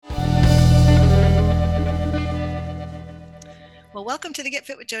Well, welcome to the Get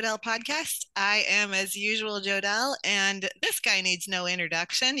Fit with Jodelle podcast. I am, as usual, Jodelle, and this guy needs no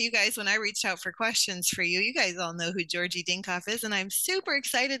introduction. You guys, when I reached out for questions for you, you guys all know who Georgi Dinkov is, and I'm super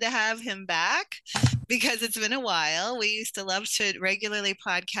excited to have him back because it's been a while. We used to love to regularly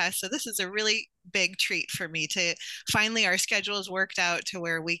podcast, so this is a really big treat for me to finally our schedules worked out to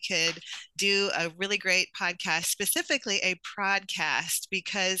where we could do a really great podcast, specifically a podcast,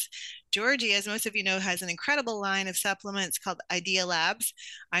 because Georgi, as most of you know, has an incredible line of supplements called IdeaLabs.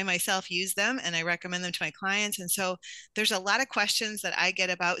 I myself use them and I recommend them to my clients. And so there's a lot of questions that I get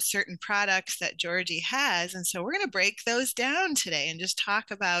about certain products that Georgi has. And so we're going to break those down today and just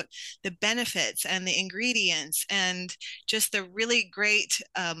talk about the benefits and the ingredients and just the really great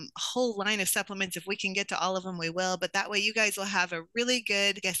whole line of supplements. If we can get to all of them, we will. But that way you guys will have a really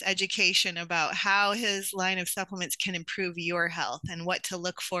good, I guess, education about how his line of supplements can improve your health and what to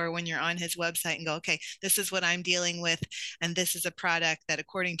look for when you're on his website and go, okay, this is what I'm dealing with, and this is a product that,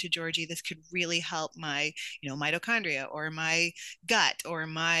 according to Georgi, this could really help my, mitochondria or my gut or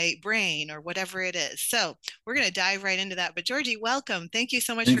my brain or whatever it is. So we're going to dive right into that. But Georgi, welcome. Thank you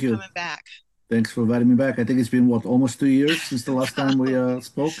so much Thank for you. coming back. Thanks for inviting me back. I think it's been almost 2 years since the last time we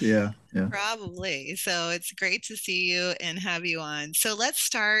spoke. Yeah, yeah. Probably. So it's great to see you and have you on. So let's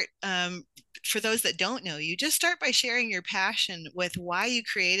start. For those that don't know you, just start by sharing your passion with why you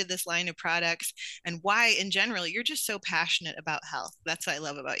created this line of products and why, in general, you're just so passionate about health. That's what I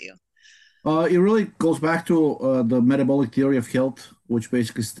love about you. It really goes back to the metabolic theory of health, which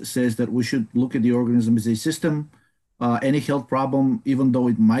basically says that we should look at the organism as a system. Any health problem, even though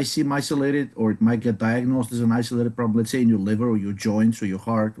it might seem isolated or it might get diagnosed as an isolated problem, let's say in your liver or your joints or your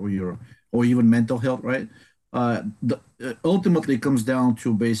heart or even mental health, right? Ultimately, it comes down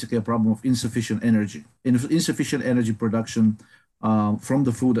to basically a problem of insufficient energy, insufficient energy production from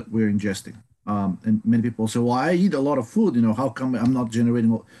the food that we're ingesting. And many people say, "Well, I eat a lot of food. How come I'm not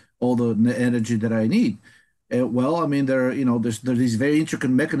generating all the energy that I need?" Well, I mean, there's these very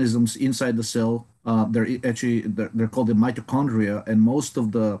intricate mechanisms inside the cell. They're called the mitochondria, and most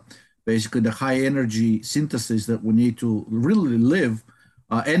of basically the high energy synthesis that we need to really live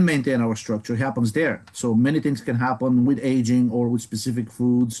and maintain our structure happens there. So many things can happen with aging or with specific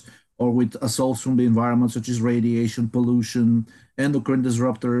foods or with assaults from the environment, such as radiation, pollution, endocrine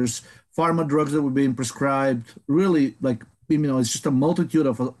disruptors, pharma drugs that were being prescribed. Really, it's just a multitude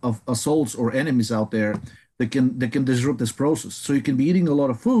of assaults or enemies out there that can disrupt this process. So you can be eating a lot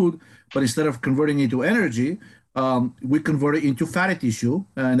of food, but instead of converting it into energy, we convert it into fatty tissue,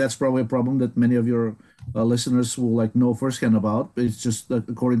 and that's probably a problem that many of your listeners will know firsthand about. It's just that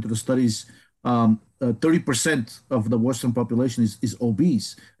according to the studies, 30% of the Western population is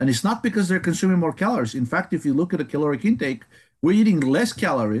obese, and it's not because they're consuming more calories. In fact, if you look at the caloric intake, we're eating less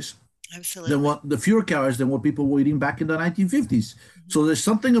calories Absolutely. the fewer calories than what people were eating back in the 1950s. So there's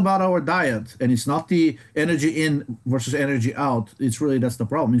something about our diet, and it's not the energy in versus energy out. That's the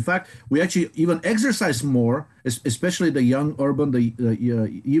problem. In fact, we actually even exercise more, especially the young urban, the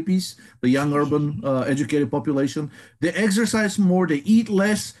yuppies, the young urban educated population. They exercise more, they eat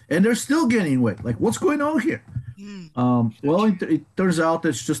less, and they're still gaining weight. Like, what's going on here? Well, it turns out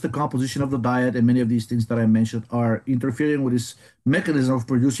it's just the composition of the diet, and many of these things that I mentioned are interfering with this mechanism of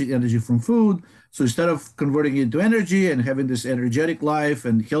producing energy from food. So instead of converting it into energy and having this energetic life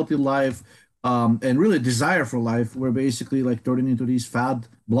and healthy life, and really desire for life, we're basically turning into these fat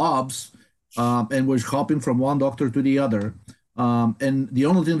blobs, and we're hopping from one doctor to the other. And the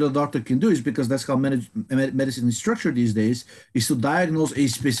only thing the doctor can do is, because that's how medicine is structured these days, is to diagnose a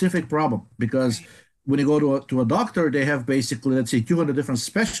specific problem. Because when you go to a doctor, they have basically, let's say, 200 different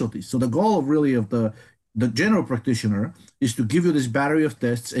specialties. So the goal of the general practitioner is to give you this battery of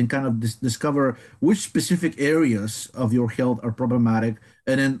tests and kind of discover which specific areas of your health are problematic,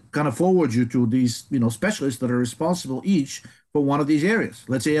 and then kind of forward you to these specialists that are responsible each for one of these areas.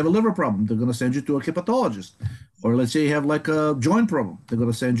 Let's say you have a liver problem, they're going to send you to a hepatologist. Or let's say you have a joint problem, they're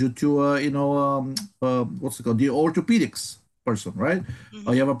going to send you to what's it called, the orthopedics person, right?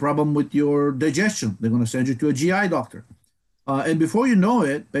 You have a problem with your digestion, they're going to send you to a GI doctor. And before you know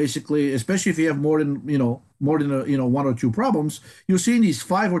it, basically, especially if you have more than one or two problems, you're seeing these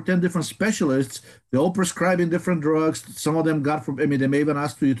 5 or 10 different specialists. They're all prescribing different drugs. Some of them they may even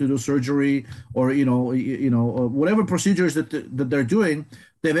ask you to do surgery or whatever procedures that they're doing.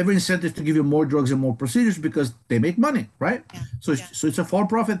 They have every incentive to give you more drugs and more procedures because they make money, right? Yeah. So it's a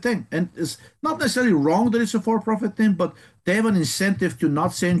for-profit thing, and it's not necessarily wrong that it's a for-profit thing, but they have an incentive to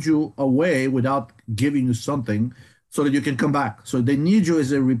not send you away without giving you something, so that you can come back. So they need you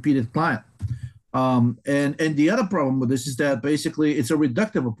as a repeated client. And the other problem with this is that basically it's a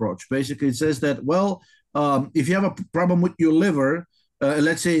reductive approach. Basically, it says that, well, If you have a problem with your liver,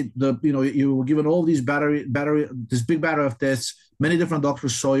 let's say you were given all these this big battery of tests, many different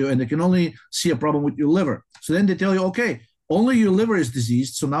doctors saw you, and they can only see a problem with your liver. So then they tell you, okay, only your liver is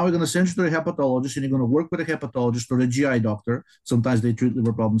diseased. So now we're going to send you to a hepatologist, and you're going to work with a hepatologist or a GI doctor. Sometimes they treat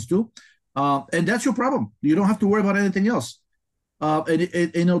liver problems too, and that's your problem. You don't have to worry about anything else.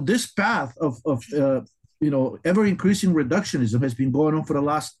 This path of ever increasing reductionism has been going on for the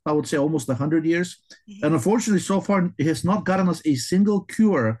last, I would say, almost 100 years. Mm-hmm. And unfortunately, so far, it has not gotten us a single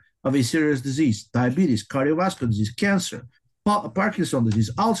cure of a serious disease: diabetes, cardiovascular disease, cancer, Parkinson's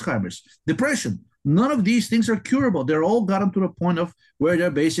disease, Alzheimer's, depression. None of these things are curable. They're all gotten to the point of where they're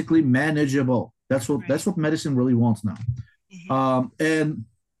basically manageable. That's what medicine really wants now. Mm-hmm.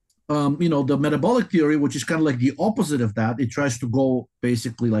 The metabolic theory, which is kind of like the opposite of that, it tries to go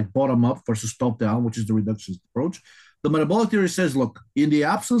basically like bottom up versus top down, which is the reductionist approach. The metabolic theory says, look, in the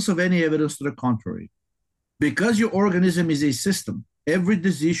absence of any evidence to the contrary, because your organism is a system, every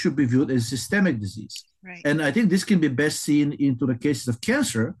disease should be viewed as systemic disease. Right. And I think this can be best seen into the cases of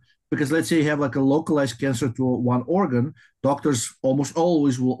cancer, because let's say you have like a localized cancer to one organ, doctors almost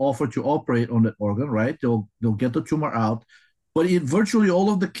always will offer to operate on that organ, right? They'll get the tumor out. But in virtually all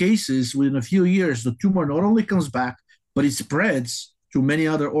of the cases, within a few years, the tumor not only comes back, but it spreads to many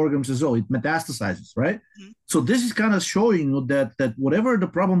other organs as well. It metastasizes, right? Mm-hmm. So this is kind of showing that whatever the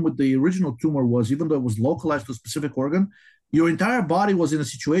problem with the original tumor was, even though it was localized to a specific organ, your entire body was in a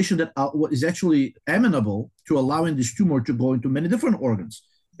situation that is actually amenable to allowing this tumor to go into many different organs.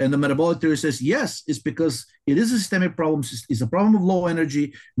 And the metabolic theory says, yes, it's because it is a systemic problem. It's a problem of low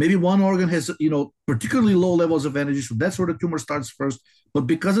energy. Maybe one organ has, particularly low levels of energy. So that's where the tumor starts first. But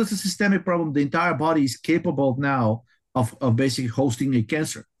because it's a systemic problem, the entire body is capable now of basically hosting a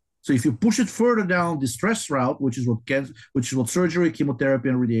cancer. So if you push it further down the stress route, which is what surgery, chemotherapy,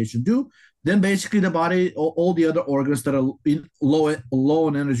 and radiation do, then basically the body, all the other organs that are low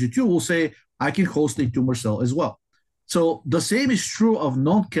on energy too, will say, I can host a tumor cell as well. So the same is true of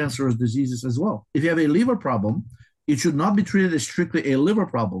non-cancerous diseases as well. If you have a liver problem, it should not be treated as strictly a liver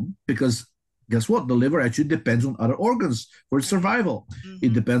problem, because guess what? The liver actually depends on other organs for its survival. Mm-hmm.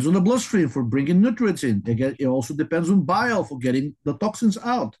 It depends on the bloodstream for bringing nutrients in. Again, it also depends on bile for getting the toxins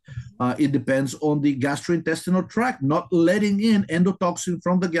out. It depends on the gastrointestinal tract not letting in endotoxin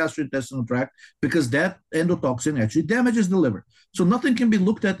from the gastrointestinal tract, because that endotoxin actually damages the liver. So nothing can be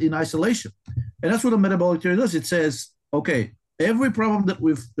looked at in isolation. And that's what the metabolic theory does. It says, okay, every problem that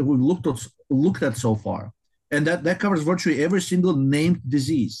we've looked at so far, and that covers virtually every single named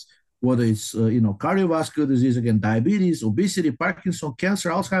disease, whether it's cardiovascular disease, again, diabetes, obesity, Parkinson's, cancer,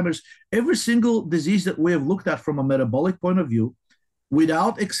 Alzheimer's, every single disease that we have looked at from a metabolic point of view,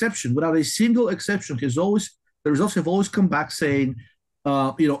 without exception, without a single exception, the results have always come back saying,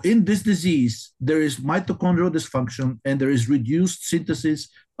 in this disease, there is mitochondrial dysfunction and there is reduced synthesis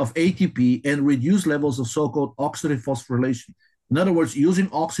of ATP and reduced levels of so-called oxidative phosphorylation. In other words, using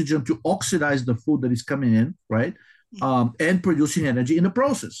oxygen to oxidize the food that is coming in, right? And producing energy in the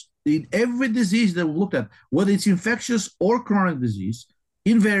process. In every disease that we looked at, whether it's infectious or chronic disease,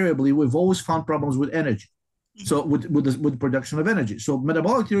 invariably, we've always found problems with energy. So with the production of energy. So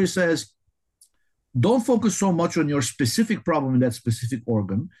metabolic theory says, don't focus so much on your specific problem in that specific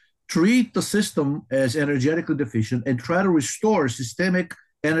organ. Treat the system as energetically deficient and try to restore systemic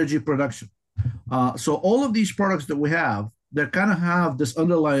energy production. So all of these products that we have, they kind of have this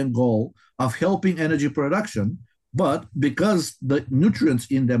underlying goal of helping energy production, but because the nutrients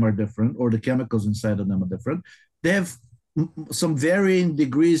in them are different, or the chemicals inside of them are different, they have some varying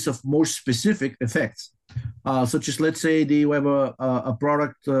degrees of more specific effects. Such as, let's say, we have a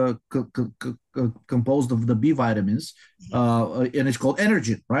product composed of the B vitamins, and it's called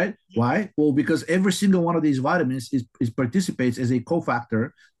Energen, right? Why? Well, because every single one of these vitamins participates as a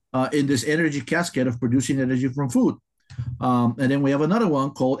cofactor in this energy cascade of producing energy from food. And then we have another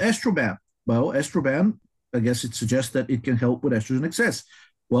one called Estroban. Well, Estroban, I guess it suggests that it can help with estrogen excess.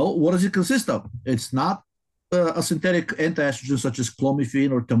 Well, what does it consist of? It's not a synthetic anti-estrogen such as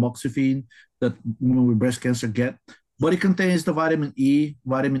clomiphene or tamoxifen that women with breast cancer get, but it contains the vitamin E,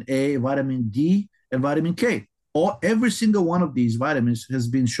 vitamin A, vitamin D, and vitamin K. Every single one of these vitamins has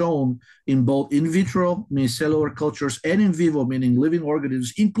been shown in both in vitro, meaning cellular cultures, and in vivo, meaning living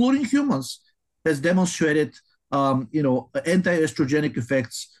organisms, including humans, has demonstrated anti-estrogenic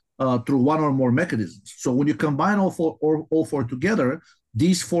effects through one or more mechanisms. So when you combine all four together,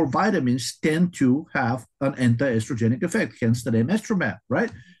 these four vitamins tend to have an anti-estrogenic effect, hence the name Estroban,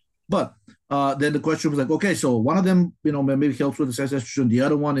 right? But then the question was like, okay, so one of them, maybe helps with excess estrogen. The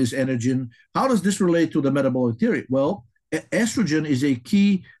other one is Energen. How does this relate to the metabolic theory? Well, estrogen is a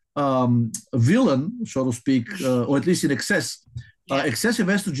key villain, so to speak, or at least in excess. Yeah. Excessive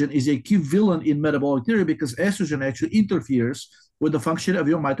estrogen is a key villain in metabolic theory because estrogen actually interferes with the function of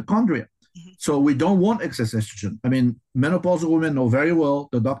your mitochondria. Mhm. So we don't want excess estrogen. I mean, menopausal women know very well,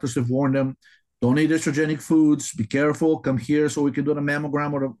 the doctors have warned them, don't eat estrogenic foods, be careful, come here so we can do the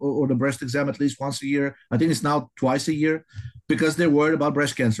mammogram or the breast exam at least once a year. I think it's now twice a year because they're worried about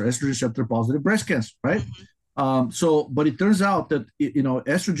breast cancer, estrogen receptor positive breast cancer, right? Mhm. But it turns out that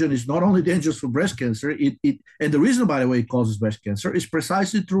estrogen is not only dangerous for breast cancer. And the reason, by the way, it causes breast cancer is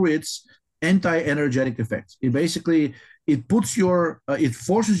precisely through its anti-energetic effects. It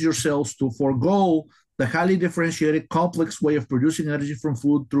forces your cells to forego the highly differentiated, complex way of producing energy from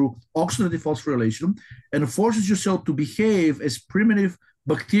food through oxidative phosphorylation, and it forces your cell to behave as primitive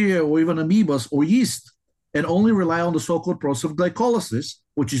bacteria or even amoebas or yeast, and only rely on the so-called process of glycolysis,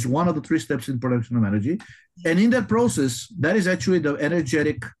 which is one of the three steps in production of energy. And in that process, that is actually the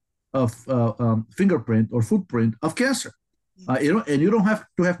energetic fingerprint or footprint of cancer. And you don't have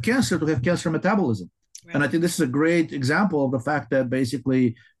to have cancer to have cancer metabolism. Right. And I think this is a great example of the fact that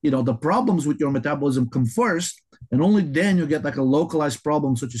basically, the problems with your metabolism come first, and only then you get like a localized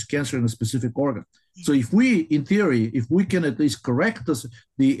problem such as cancer in a specific organ. So if we, in theory, if we can at least correct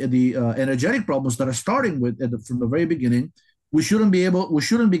the energetic problems that are starting from the very beginning, we shouldn't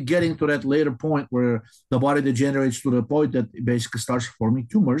be getting to that later point where the body degenerates to the point that it basically starts forming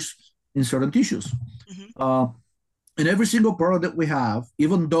tumors in certain tissues. Mm-hmm. And every single product that we have,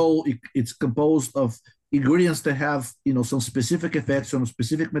 even though it's composed of ingredients that have some specific effects on a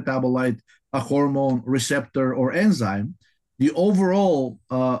specific metabolite, a hormone, receptor, or enzyme, the overall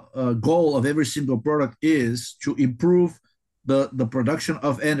goal of every single product is to improve the production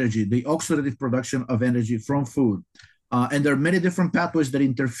of energy, the oxidative production of energy from food. And there are many different pathways that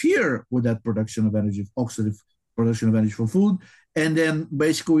interfere with that production of energy, oxidative production of energy from food. And then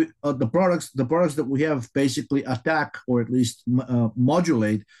basically the products that we have basically attack or at least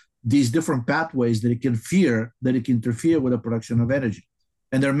modulate these different pathways that it can interfere with the production of energy.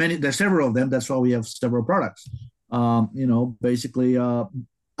 And there's several of them. That's why we have several products. Basically, I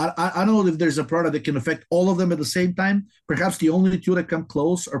don't know if there's a product that can affect all of them at the same time. Perhaps the only two that come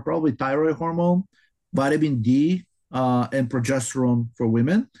close are probably thyroid hormone, vitamin D, and progesterone for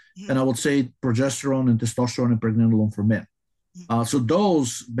women. Mm-hmm. And I would say progesterone and testosterone and pregnenolone for men. So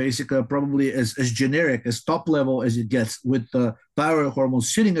those basically are probably as generic, as top level as it gets, with the thyroid hormone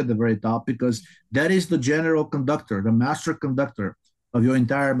sitting at the very top, because that is the general conductor, the master conductor of your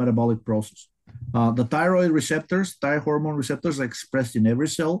entire metabolic process. The thyroid hormone receptors are expressed in every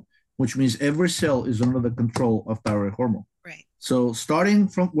cell, which means every cell is under the control of thyroid hormone. Right. So starting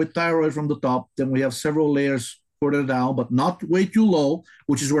with thyroid from the top, then we have several layers further down, but not way too low,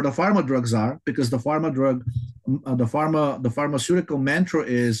 which is where the pharma drugs are, because the pharmaceutical mantra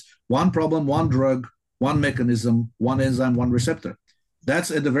is one problem, one drug, one mechanism, one enzyme, one receptor. That's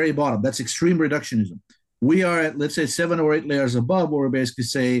at the very bottom. That's extreme reductionism. We are at, let's say, 7 or 8 layers above, where we basically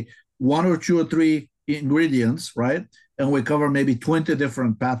say 1 or 2 or 3 ingredients, right? And we cover maybe 20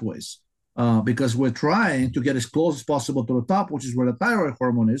 different pathways, because we're trying to get as close as possible to the top, which is where the thyroid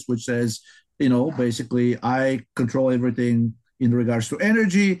hormone is, which says, basically I control everything in regards to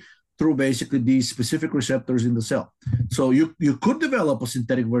energy through basically these specific receptors in the cell. So you could develop a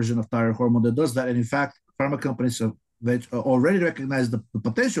synthetic version of thyroid hormone that does that. And in fact, pharma companies have already recognized the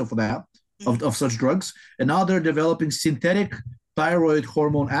potential for that, of such drugs. And now they're developing synthetic thyroid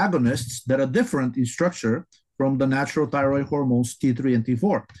hormone agonists that are different in structure from the natural thyroid hormones T3 and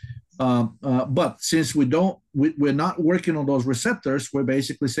T4. But since we're not working on those receptors, we're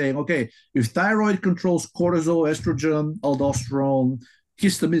basically saying, okay, if thyroid controls cortisol, estrogen, aldosterone,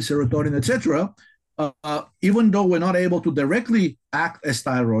 histamine, serotonin, etc., even though we're not able to directly act as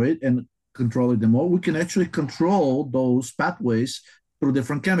thyroid and control it anymore, we can actually control those pathways through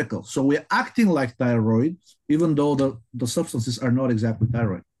different chemicals. So we're acting like thyroid, even though the substances are not exactly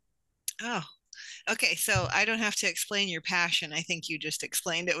thyroid. Oh. Okay, so I don't have to explain your passion. I think you just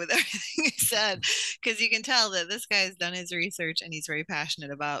explained it with everything you said, because you can tell that this guy has done his research and he's very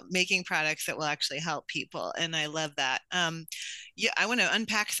passionate about making products that will actually help people. And I love that. Yeah, I want to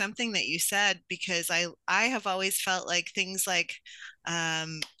unpack something that you said, because I have always felt like things like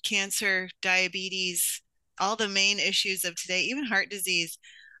cancer, diabetes, all the main issues of today, even heart disease,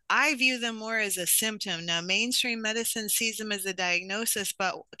 I view them more as a symptom. Now, mainstream medicine sees them as a diagnosis,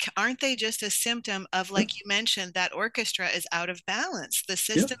 but aren't they just a symptom of, like you mentioned, that orchestra is out of balance? The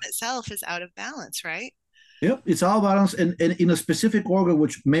system itself is out of balance, right? Yep, it's all balance, and in a specific organ,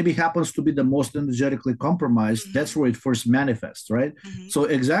 which maybe happens to be the most energetically compromised, that's where it first manifests, right? So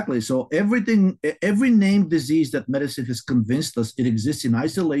exactly. So everything, every named disease that medicine has convinced us it exists in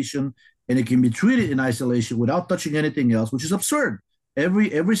isolation and it can be treated in isolation without touching anything else, which is absurd.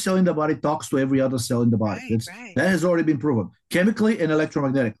 Every cell in the body talks to every other cell in the body. Right, right. That has already been proven chemically and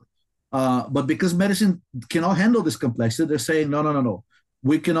electromagnetically. But because medicine cannot handle this complexity, they're saying no, no, no, no.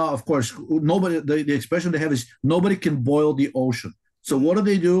 We cannot, of course, nobody, the expression they have is nobody can boil the ocean. So what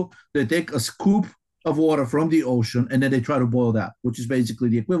do? They take a scoop of water from the ocean and then they try to boil that, which is basically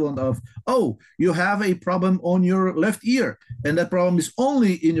the equivalent of, oh, you have a problem on your left ear, and that problem is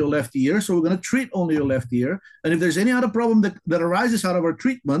only in your left ear, so we're going to treat only your left ear. And if there's any other problem that arises out of our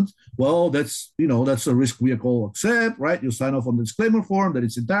treatment, well, that's a risk we all accept, right? You sign off on the disclaimer form that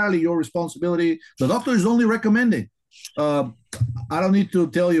it's entirely your responsibility. The doctor is only recommending. I don't need to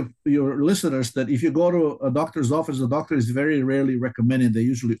tell your listeners that if you go to a doctor's office, the doctor is very rarely recommending. They're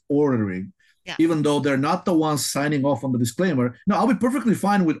usually ordering, even though they're not the ones signing off on the disclaimer. No, I'll be perfectly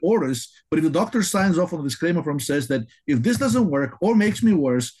fine with orders, but if the doctor signs off on the disclaimer form, says that if this doesn't work or makes me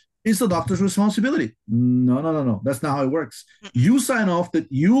worse, it's the doctor's responsibility. No, no, no, no. That's not how it works. You sign off that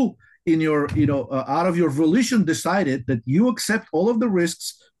you, in your, out of your volition, decided that you accept all of the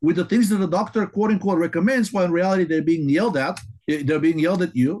risks with the things that the doctor, quote unquote, recommends, while in reality they're being yelled at. They're being yelled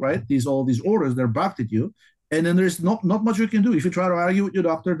at you, right? All these orders, they're barked at you. And then there's not much you can do. If you try to argue with your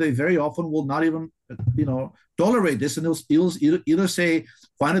doctor, they very often will not even, tolerate this. And they'll either say,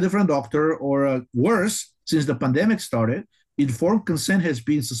 find a different doctor, or worse, since the pandemic started, informed consent has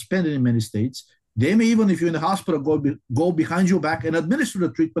been suspended in many states. They may even, if you're in the hospital, go behind your back and administer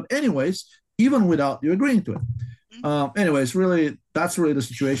the treatment anyways, even without you agreeing to it. Anyways, that's really the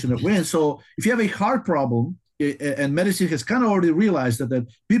situation that we're in. So if you have a heart problem, and medicine has kind of already realized that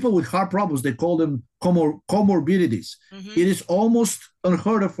people with heart problems, they call them comorbidities. It is almost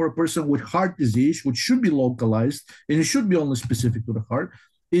unheard of for a person with heart disease, which should be localized, and it should be only specific to the heart.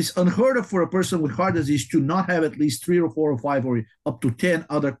 It's unheard of for a person with heart disease to not have at least 3 or 4 or 5 or up to 10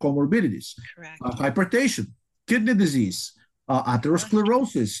 other comorbidities. Correct. Hypertension, kidney disease,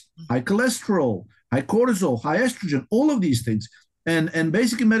 atherosclerosis, high cholesterol, high cortisol, high estrogen, all of these things. And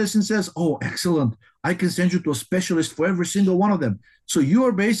basically medicine says, oh, excellent, I can send you to a specialist for every single one of them. So you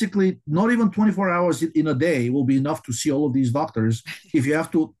are basically not even 24 hours in a day will be enough to see all of these doctors if you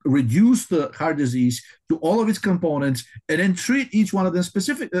have to reduce the heart disease to all of its components and then treat each one of them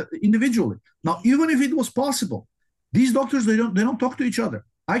individually. Now, even if it was possible, these doctors, they don't talk to each other.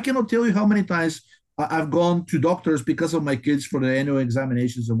 I cannot tell you how many times I've gone to doctors because of my kids for the annual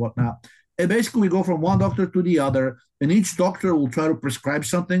examinations and whatnot. And basically we go from one doctor to the other, and each doctor will try to prescribe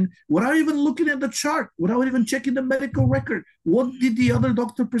something without even looking at the chart, without even checking the medical record. What did the other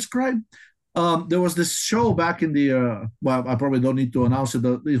doctor prescribe? There was this show back in the, I probably don't need to announce it.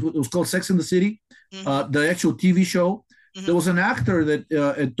 It was called Sex and the City, the actual TV show. There was an actor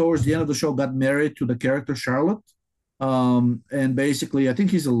that towards the end of the show got married to the character Charlotte. And basically, I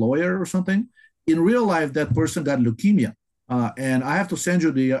think he's a lawyer or something. In real life, that person got leukemia. And I have to send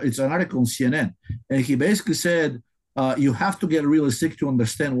you it's an article on CNN. And he basically said, you have to get really sick to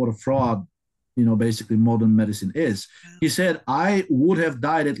understand what a fraud, basically modern medicine is. He said, I would have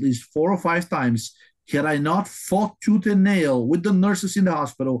died at least 4 or 5 times had I not fought tooth and nail with the nurses in the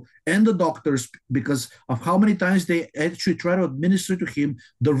hospital and the doctors because of how many times they actually try to administer to him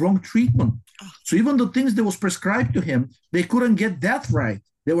the wrong treatment. So even the things that was prescribed to him, they couldn't get that right.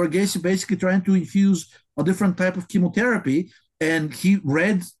 They were basically trying to infuse a different type of chemotherapy. And he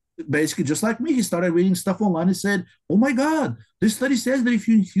read, basically just like me, he started reading stuff online and said, oh my God, this study says that if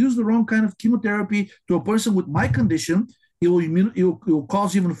you infuse the wrong kind of chemotherapy to a person with my condition, it will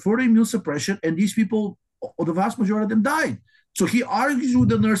cause even further immune suppression. And these people, the vast majority of them died. So he argues with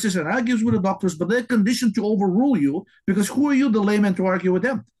the nurses and argues with the doctors, but they're conditioned to overrule you because who are you, the layman, to argue with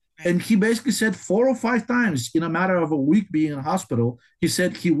them? And he basically said 4 or 5 times in a matter of a week being in a hospital, he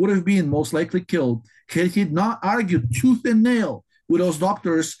said he would have been most likely killed had he not argued tooth and nail with those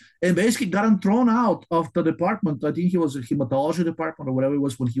doctors and basically gotten thrown out of the department. I think he was a hematology department or whatever it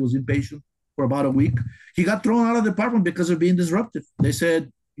was when he was inpatient for about a week. He got thrown out of the department because of being disruptive. They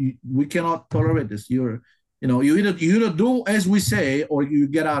said, we cannot tolerate this. You either do as we say or you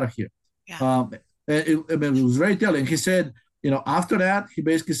get out of here. Yeah. It was very telling. He said, after that, he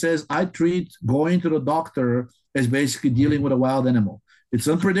basically says, I treat going to the doctor as basically dealing with a wild animal. It's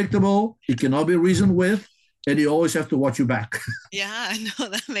unpredictable. It cannot be reasoned with. and you always have to watch your back. Yeah, no,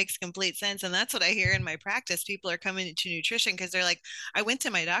 that makes complete sense. And that's what I hear in my practice. People are coming into nutrition because they're like, I went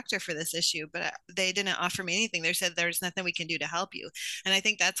to my doctor for this issue, but they didn't offer me anything. They said there's nothing we can do to help you. And I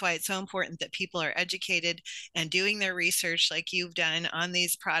think that's why it's so important that people are educated and doing their research like you've done on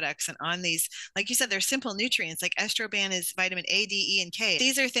these products and on these, like you said, they're simple nutrients. Like estroban is vitamin A, D, E, and K.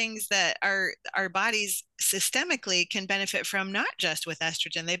 These are things that our bodies systemically can benefit from, not just with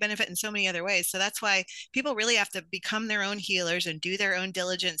estrogen. They benefit in so many other ways. So that's why people really have to become their own healers and do their own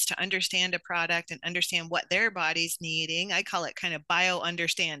diligence to understand a product and understand what their body's needing. I call it kind of bio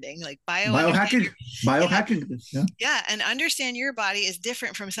understanding, like bio understand. Biohacking, Yeah, biohacking. Yeah, yeah, and understand your body is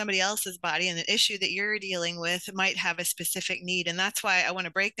different from somebody else's body, and the issue that you're dealing with might have a specific need. And that's why I want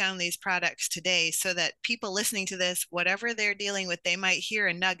to break down these products today so that people listening to this, whatever they're dealing with, they might hear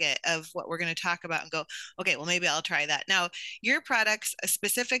a nugget of what we're going to talk about and go, okay, well, maybe I'll try that. Now, your products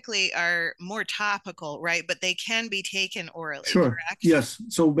specifically are more topical, right? But they can be taken orally, sure. correct? Yes.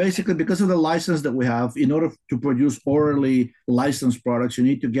 So basically, because of the license that we have, in order to produce orally licensed products, you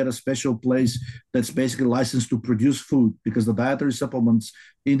need to get a special place that's basically licensed to produce food, because the dietary supplements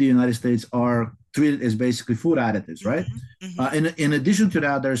in the United States are treated as basically food additives, right? Mm-hmm, mm-hmm. In addition to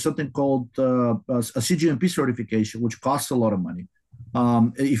that, there's something called a CGMP certification, which costs a lot of money.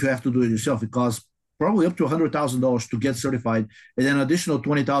 If you have to do it yourself, it costs probably up to $100,000 to get certified, and then an additional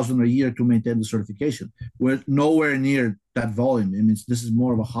 $20,000 a year to maintain the certification. We're nowhere near that volume. I mean, this is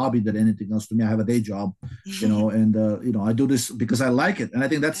more of a hobby than anything else to me. I have a day job, and I do this because I like it, and I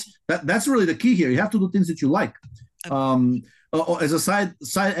think that's really the key here. You have to do things that you like. As a side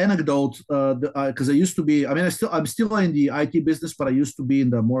anecdote, because I used to be, I mean, I'm still in the IT business, but I used to be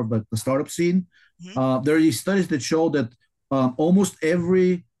in the more of the startup scene. Mm-hmm. There are these studies that show that almost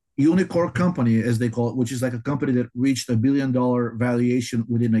every unicorn company, as they call it, which is like a company that reached $1 billion valuation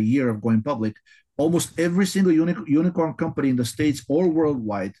within a year of going public, almost every single unicorn company in the States or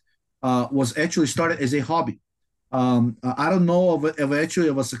worldwide was actually started as a hobby. I don't know of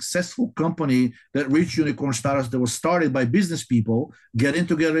a successful company that reached unicorn status that was started by business people getting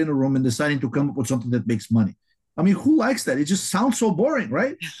together in a room and deciding to come up with something that makes money. I mean, who likes that? It just sounds so boring,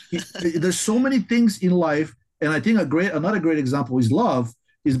 right? There's so many things in life, and I think another great example is love.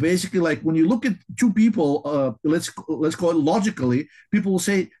 Is basically like when you look at two people, let's call it logically, people will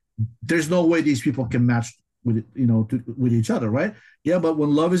say there's no way these people can match with with each other, right? Yeah, but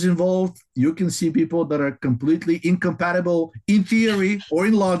when love is involved, you can see people that are completely incompatible in theory or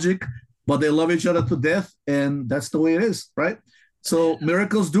in logic, but they love each other to death, and that's the way it is, right? So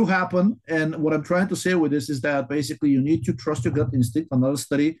miracles do happen, and what I'm trying to say with this is that basically you need to trust your gut instinct. Another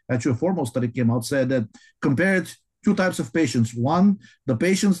study, actually a formal study, came out, said that compared two types of patients. One, the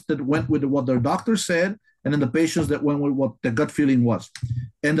patients that went with what their doctor said, and then the patients that went with what their gut feeling was.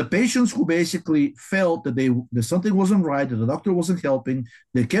 And the patients who basically felt that that something wasn't right, that the doctor wasn't helping,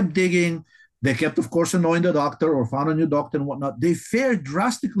 they kept digging, they kept, of course, annoying the doctor or found a new doctor and whatnot. They fared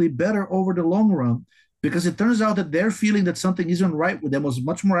drastically better over the long run, because it turns out that their feeling that something isn't right with them was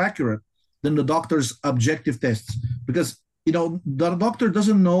much more accurate than the doctor's objective tests. Because the doctor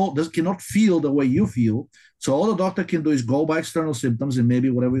cannot feel the way you feel. So all the doctor can do is go by external symptoms and maybe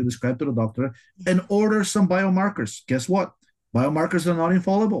whatever you describe to the doctor and order some biomarkers. Guess what? Biomarkers are not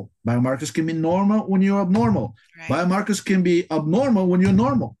infallible. Biomarkers can be normal when you're abnormal. Right. Biomarkers can be abnormal when you're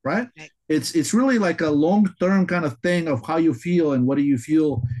normal, right? It's really like a long-term kind of thing of how you feel and what do you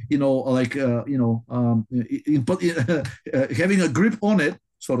feel, having a grip on it,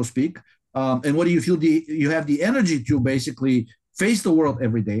 so to speak. And what do you feel you have the energy to basically face the world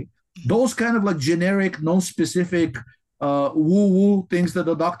every day. Those kind of like generic, non-specific woo-woo things that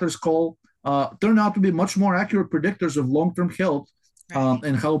the doctors call turn out to be much more accurate predictors of long-term health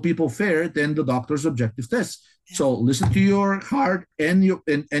and how people fare than the doctor's objective tests. Yeah. So listen to your heart and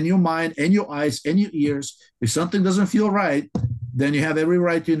your mind and your eyes and your ears. If something doesn't feel right, then you have every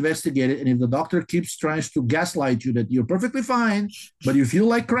right to investigate it. And if the doctor keeps trying to gaslight you that you're perfectly fine, but you feel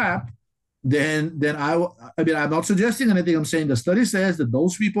like crap, then I'm not suggesting anything. I'm saying the study says that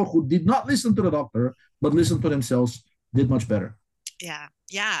those people who did not listen to the doctor but listened to themselves did much better. Yeah.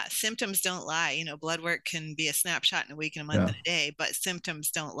 Symptoms don't lie. Blood work can be a snapshot in a week, in a month, and a day, but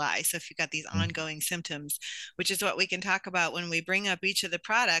symptoms don't lie. So if you've got these ongoing symptoms, which is what we can talk about when we bring up each of the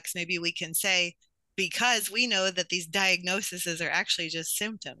products, maybe we can say, because we know that these diagnoses are actually just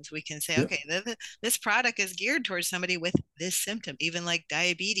symptoms. We can say, Yep. okay, this product is geared towards somebody with this symptom, even like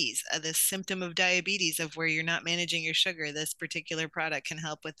diabetes, this symptom of diabetes of where you're not managing your sugar. This particular product can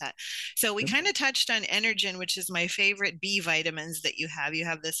help with that. So we Yep. kind of touched on Energen, which is my favorite B vitamins that you have. You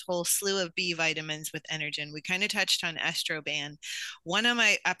have this whole slew of B vitamins with Energen. We kind of touched on Estroban. One of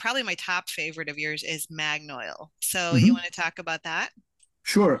my, probably my top favorite of yours is Magnoil. So you Mhm. want to talk about that?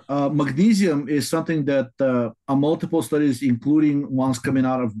 Sure. Magnesium is something that multiple studies, including ones coming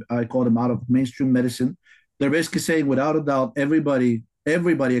out of, I call them out of mainstream medicine, they're basically saying without a doubt, everybody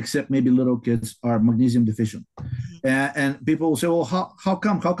except maybe little kids are magnesium deficient. Mhm. And people will say, well, how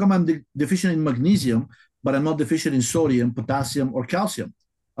come? How come I'm deficient in magnesium, but I'm not deficient in sodium, potassium, or calcium?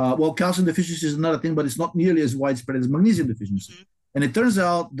 Well, calcium deficiency is another thing, but it's not nearly as widespread as magnesium deficiency. Mhm. And it turns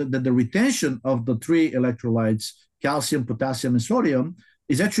out that the retention of the three electrolytes, calcium, potassium, and sodium,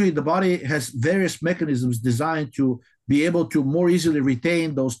 is actually the body has various mechanisms designed to be able to more easily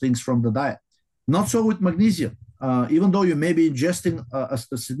retain those things from the diet. Not so with magnesium. Even though you may be ingesting a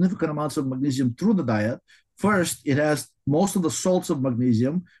significant amounts of magnesium through the diet, first, it has most of the salts of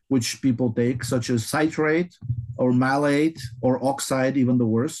magnesium, which people take, such as citrate or malate or oxide, even the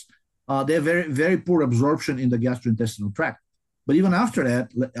worst. They have very, very poor absorption in the gastrointestinal tract. But even after that,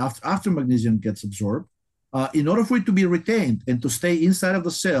 after magnesium gets absorbed, in order for it to be retained and to stay inside of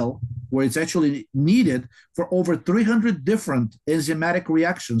the cell where it's actually needed for over 300 different enzymatic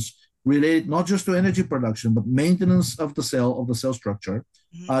reactions related not just to energy production, but maintenance of the cell structure,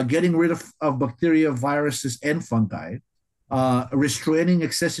 Mhm. getting rid of bacteria, viruses, and fungi, restraining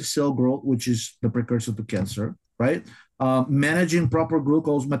excessive cell growth, which is the precursor to cancer, right? Managing proper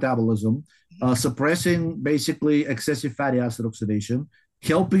glucose metabolism, Mhm. suppressing basically excessive fatty acid oxidation,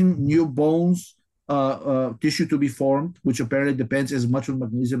 helping new bones, tissue to be formed, which apparently depends as much on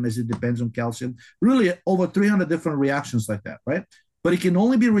magnesium as it depends on calcium. Really, over 300 different reactions like that, right? But it can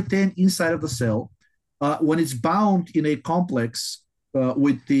only be retained inside of the cell when it's bound in a complex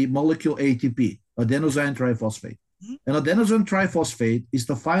with the molecule ATP, adenosine triphosphate. Mhm. And adenosine triphosphate is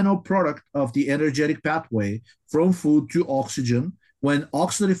the final product of the energetic pathway from food to oxygen when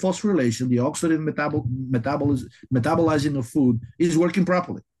oxidative phosphorylation, the oxidative metabolizing of food, is working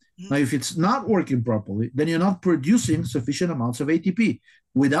properly. Now, Mhm. if it's not working properly, then you're not producing sufficient amounts of ATP.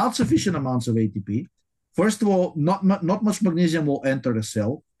 Without sufficient amounts of ATP, first of all, not much magnesium will enter the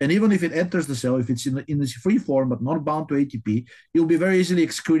cell. And even if it enters the cell, if it's in its free form but not bound to ATP, you'll be very easily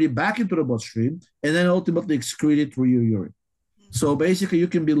excreted back into the bloodstream and then ultimately excreted through your urine. So basically, you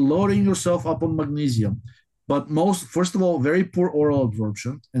can be loading yourself up on magnesium, but first of all, very poor oral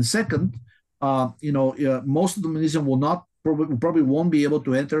absorption, and second, most of the magnesium will not probably won't be able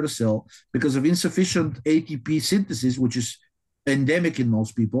to enter the cell because of insufficient ATP synthesis, which is endemic in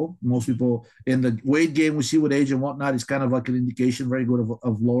most people. Most people in the weight gain we see with age and whatnot is kind of like an indication, very good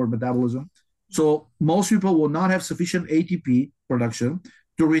of lower metabolism. So most people will not have sufficient ATP production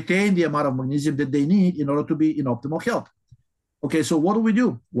to retain the amount of magnesium that they need in order to be in optimal health. Okay, so what do we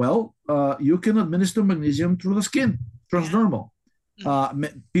do? Well, you can administer magnesium through the skin, Yeah. transdermal.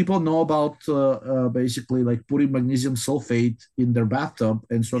 Mhm. People know about basically like putting magnesium sulfate in their bathtub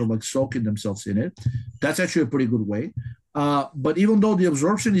and sort Yeah. of like soaking themselves in it. That's actually a pretty good way. But even though the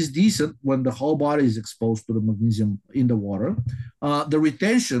absorption is decent when the whole body is exposed to the magnesium in the water, the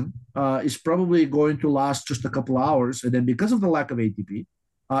retention is probably going to last just a couple of hours. And then because of the lack of ATP,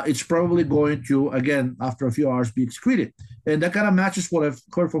 it's probably going to, again, after a few hours, be excreted. And that kind of matches what I've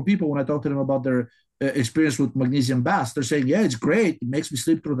heard from people when I talk to them about their experience with magnesium baths. They're saying, yeah, it's great. It makes me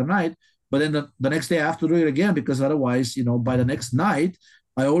sleep through the night. But then the next day I have to do it again because otherwise, by the next night,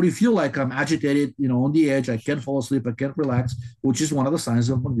 I already feel like I'm agitated, on the edge. I can't fall asleep. I can't relax, which is one of the signs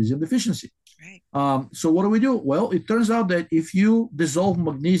of magnesium deficiency. Right. So what do we do? Well, it turns out that if you dissolve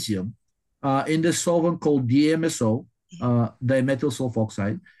magnesium in this solvent called DMSO, Mhm. dimethyl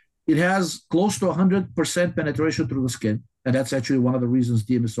sulfoxide, it has close to 100% penetration through the skin. And that's actually one of the reasons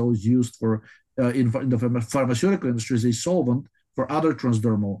DMSO is used for in the pharmaceutical industry as a solvent for other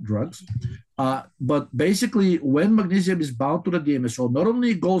transdermal drugs. Mhm. But basically, when magnesium is bound to the DMSO, not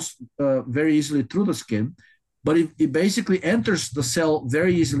only it goes very easily through the skin, but it basically enters the cell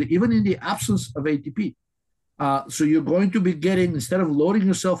very easily, even in the absence of ATP. So you're going to be getting, instead of loading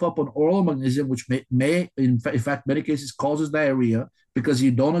yourself up on oral magnesium, which may in fact, many cases causes diarrhea because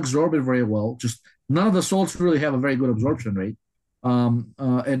you don't absorb it very well. Just none of the salts really have a very good absorption rate.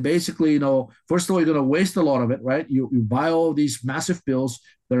 And basically, first of all, you're going to waste a lot of it, right? You buy all these massive pills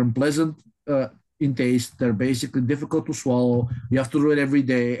that are unpleasant in taste. They're basically difficult to swallow. You have to do it every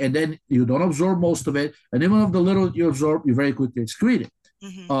day. And then you don't absorb most of it. And even of the little you absorb, you very quickly excrete it.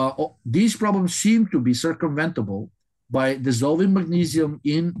 Hmm. These problems seem to be circumventable by dissolving magnesium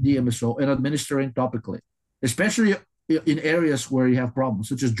in DMSO and administering topically, especially in areas where you have problems,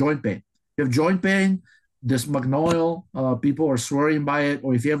 such as joint pain. If you have joint pain, this magnoil, people are swearing by it,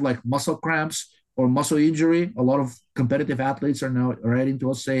 or if you have like muscle cramps or muscle injury, a lot of competitive athletes are now writing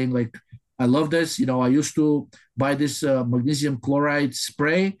to us saying like, I love this. You know, I used to buy this magnesium chloride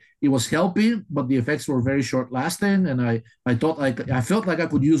spray. It was helping, but the effects were very short lasting, and I thought I felt like I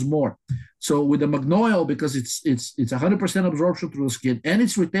could use more. So with the magnoil, because it's 100% absorption through the skin, and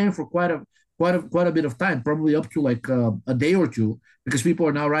it's retained for quite a bit of time, probably up to like a day or two, because people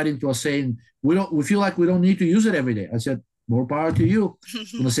are now writing to us saying we feel like we don't need to use it every day. I said more power to you.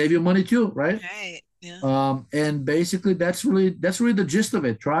 It's gonna save you money too, right? Right. Yeah. And basically that's really the gist of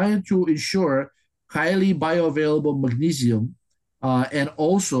it, trying to ensure highly bioavailable magnesium, and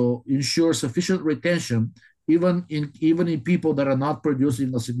also ensure sufficient retention even in people that are not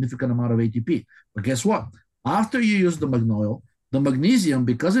producing a significant amount of ATP. But guess what? After you use the magnoil, the magnesium,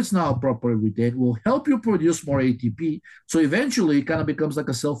 because it's now properly retained, will help you produce more ATP. So eventually it kind of becomes like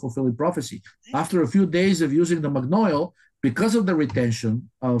a self-fulfilling prophecy. After a few days of using the magnoil, because of the retention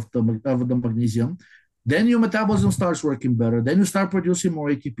of the magnesium, then your metabolism starts working better. Then you start producing more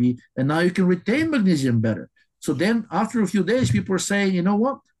ATP, and now you can retain magnesium better. So then, after a few days, people are saying, you know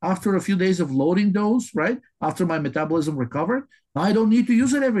what? After a few days of loading dose, right? After my metabolism recovered, I don't need to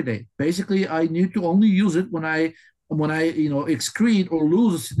use it every day. Basically, I need to only use it when I excrete or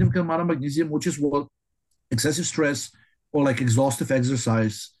lose a significant amount of magnesium, which is what excessive stress or like exhaustive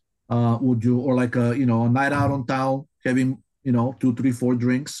exercise would do, or like a night out on town having 2, 3, 4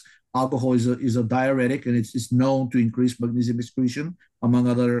 drinks. Alcohol is a diuretic, and it's known to increase magnesium excretion among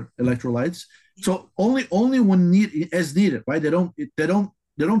other electrolytes. So only when as needed, right? They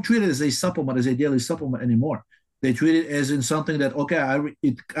don't treat it as a supplement, as a daily supplement anymore. They treat it as in something that, okay,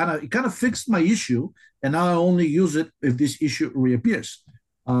 it kind of fixed my issue, and now I only use it if this issue reappears.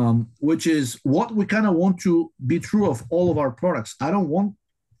 Which is what we kind of want to be true of all of our products. I don't want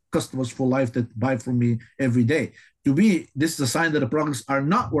customers for life that buy from me every day. To me, this is a sign that the products are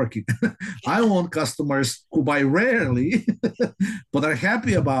not working. I want customers who buy rarely, but are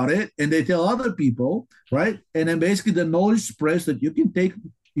happy about it, and they tell other people, right? And then basically the knowledge spreads that you can take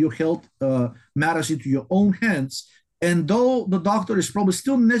your health matters into your own hands. And though the doctor is probably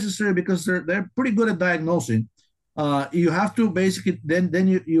still necessary because they're pretty good at diagnosing, you have to basically then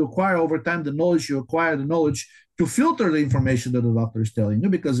you acquire over time the knowledge. You acquire the knowledge to filter the information that the doctor is telling you,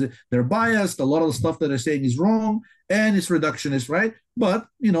 because they're biased. A lot of the stuff that they're saying is wrong and it's reductionist, right? But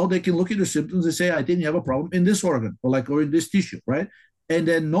they can look at your symptoms and say, I think you have a problem in this organ or in this tissue, right? And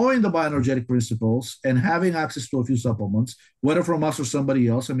then knowing the bioenergetic principles and having access to a few supplements, whether from us or somebody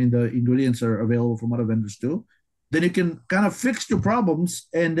else, I mean, the ingredients are available from other vendors too, then you can kind of fix your problems,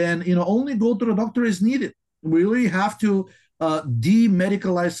 and then only go to the doctor as needed. We really have to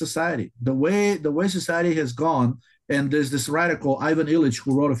demedicalize society. The way society has gone, and there's this radical Ivan Illich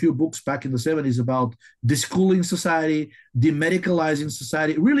who wrote a few books back in the 70s about deschooling society, demedicalizing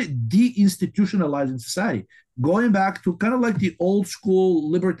society, really deinstitutionalizing society, going back to kind of like the old school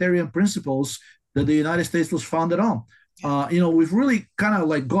libertarian principles that the United States was founded on. We've really kind of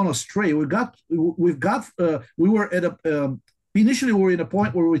like gone astray. We were at a initially we were in a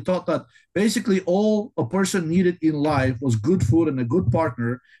point where we thought that basically all a person needed in life was good food and a good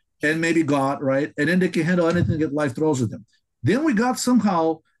partner and maybe God, right? And then they can handle anything that life throws at them. Then we got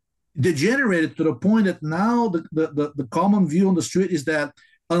somehow degenerated to the point that now the common view on the street is that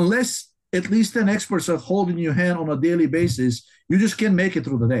unless at least 10 experts are holding your hand on a daily basis, you just can't make it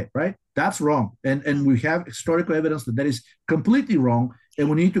through the day, right? That's wrong. And we have historical evidence that is completely wrong, and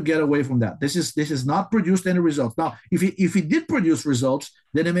we need to get away from that. This has not produced any results. Now, if it did produce results,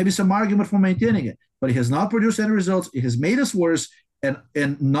 then there may be some argument for maintaining it, but it has not produced any results. It has made us worse,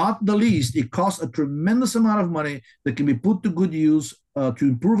 and not the least, it costs a tremendous amount of money that can be put to good use to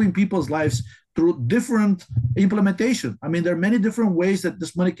improving people's lives through different implementation. I mean, there are many different ways that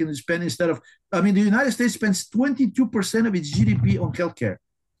this money can be spent instead of, I mean, the United States spends 22% of its GDP on healthcare.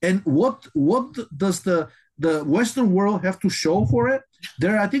 And what does the Western world have to show for it?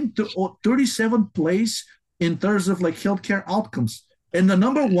 They're, I think, 37th place in terms of like healthcare outcomes. And the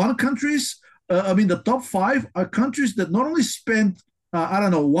number one countries, the top 5 are countries that not only spend,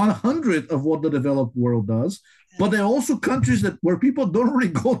 100 of what the developed world does, but they're also countries where people don't really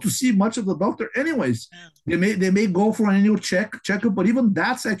go to see much of the doctor anyways. They may go for an annual checkup, but even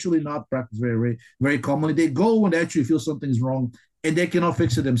that's actually not practiced very, very, very commonly. They go when they actually feel something is wrong and they cannot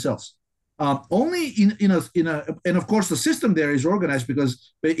fix it themselves. Only in a and of course the system there is organized because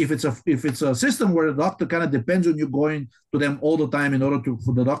if it's a system where the doctor kind of depends on you going to them all the time in order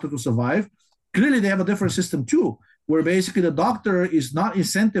for the doctor to survive, clearly they have a different system too, where basically the doctor is not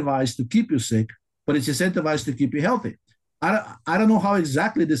incentivized to keep you sick, but it's incentivized to keep you healthy. I don't know how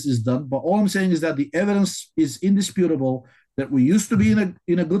exactly this is done, but all I'm saying is that the evidence is indisputable that we used to be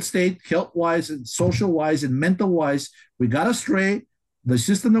in a good state, health wise and social wise and mental wise. We got astray. The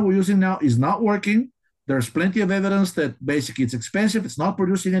system that we're using now is not working. There's plenty of evidence that basically it's expensive, it's not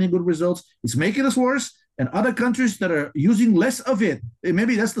producing any good results, it's making us worse. And other countries that are using less of it,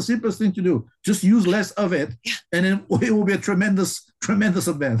 maybe that's the simplest thing to do. Just use less of it, and then it will be a tremendous, tremendous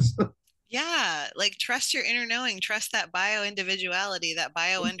advance. Yeah, like trust your inner knowing, trust that bio individuality, that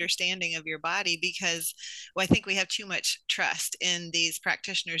bio understanding of your body, because well, I think we have too much trust in these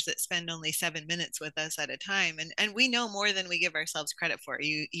practitioners that spend only 7 minutes with us at a time. And we know more than we give ourselves credit for.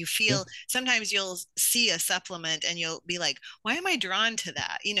 You Yeah, feel sometimes you'll see a supplement and you'll be like, why am I drawn to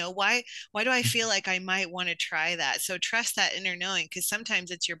that? Why do I feel like I might want to try that? So trust that inner knowing, because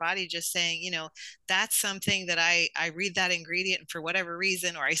sometimes it's your body just saying, that's something that I read that ingredient for whatever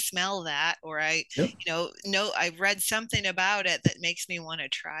reason, or I smell that, or I, yeah, I've read something about it that makes me want to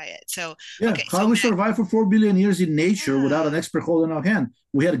try it. So, yeah. okay. How So we Mac, survived for 4 billion years in nature without an yeah. expert holding our hand.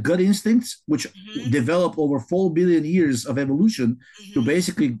 We had gut instincts, which Hmm. developed over 4 billion years of evolution to Hmm.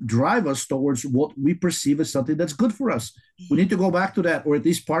 basically drive us towards what we perceive as something that's good for us. We Hmm. need to go back to that, or at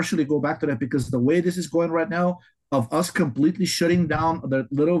least partially go back to that, because the way this is going right now, of us completely shutting down the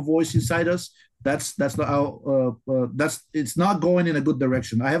little voice inside us, that's not how that's it's not going in a good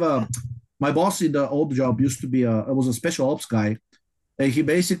direction. I have a my boss in the old job used to be I was a special ops guy, and he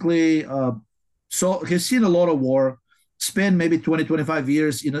basically so he's seen a lot of war, spent maybe 20, 25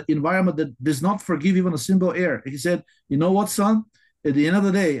 years in an environment that does not forgive even a single error. He said, you know what, son, at the end of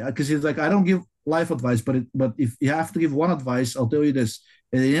the day, because he's like, I don't give life advice, but if you have to give one advice, I'll tell you this: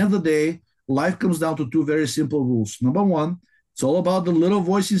 at the end of the day, life comes down to two very simple rules. Number one, it's all about the little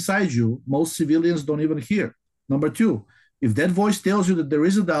voice inside you most civilians don't even hear. Number two, if that voice tells you that there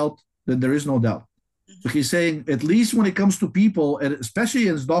is a doubt, then there is no doubt. So Hmm. he's saying, at least when it comes to people, and especially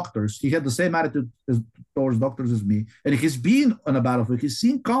as doctors, he had the same attitude towards doctors as me. And he's been on a battlefield, he's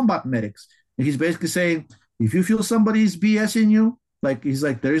seen combat medics. And he's basically saying, if you feel somebody's BSing you, like he's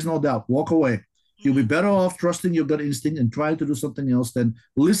like, there is no doubt, walk away. You'll be Hmm. better off trusting your gut instinct and trying to do something else than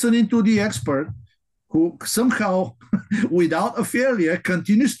listening to the expert who somehow, without a failure,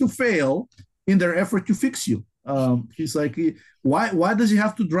 continues to fail in their effort to fix you. He's like, why does he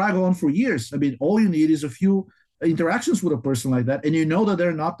have to drag on for years? I mean, all you need is a few interactions with a person like that, and you know that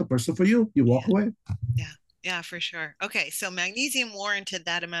they're not the person for you. You walk Yeah. away. Yeah. Yeah, for sure. Okay, so magnesium warranted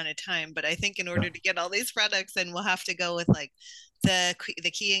that amount of time, but I think in Yeah. order to get all these products, then we'll have to go with like the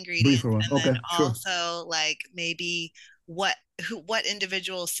key ingredients, Briefer one. and then Okay, sure. also like maybe what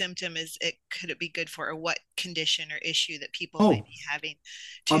individual symptom is it, could it be good for, or what condition or issue that people might Oh, be having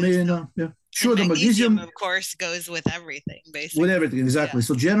I too. mean, So, yeah, and sure. The magnesium, magnesium of course, goes with everything, with basically. everything, Yeah. exactly.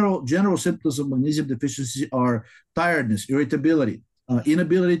 So general symptoms of magnesium deficiency are tiredness, irritability, Hmm.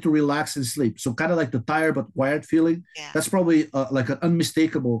 inability to relax and sleep. So kind of like the tired but quiet feeling. Yeah. That's probably like an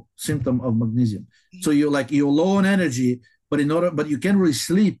unmistakable symptom of magnesium. So Hmm. you're low on energy, but you can't really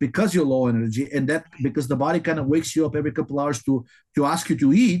sleep because you're low on energy, and that Right. because the body kind of wakes you up every couple hours to ask you to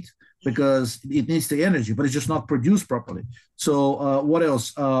eat Hmm. because it needs the energy, but it's just not produced properly. So what else?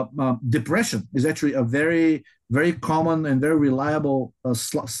 Depression is actually a very very common and very reliable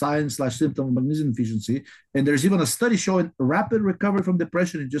sign slash symptom of magnesium deficiency. And there's even a study showing rapid recovery from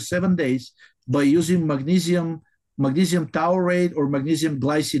depression in just 7 days by using magnesium taurate or magnesium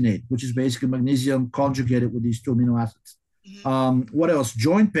glycinate, which is basically magnesium conjugated with these two amino acids. Hmm. What else?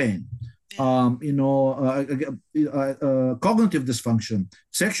 Joint pain, Yeah. cognitive dysfunction,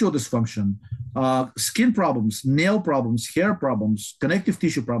 sexual dysfunction, skin problems, nail problems, hair problems, connective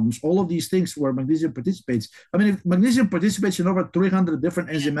tissue problems, all of these things where magnesium participates. I mean, if magnesium participates in over 300 different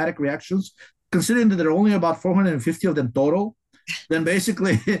Yeah. enzymatic reactions, considering that there are only about 450 of them total, then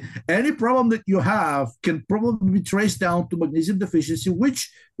basically any problem that you have can probably be traced down to magnesium deficiency, which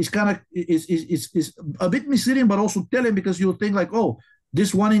is kind of is a bit misleading, but also telling, because you'll think like, oh,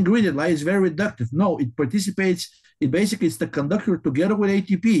 this one ingredient, right, is very reductive. No, it participates. It basically it's the conductor together with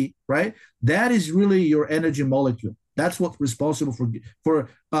ATP, right? That is really your energy molecule. That's what's responsible for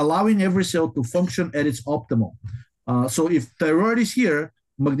allowing every cell to function at its optimal. So if thyroid is here,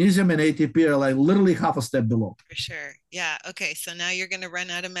 magnesium and ATP are like literally half a step below. For sure. Yeah. Okay. So now you're going to run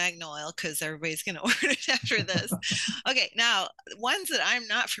out of Magno oil because everybody's going to order it after this. Okay. Now, ones that I'm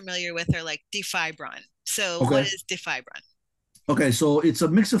not familiar with are like defibron. So, what Okay. is defibron? Okay, so it's a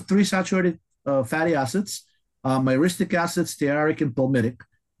mix of three saturated fatty acids, myristic acid, stearic, and palmitic.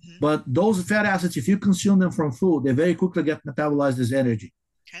 Hmm. But those fatty acids, if you consume them from food, they very quickly get metabolized as energy.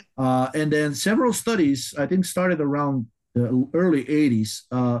 Okay. And then several studies, I think started around the early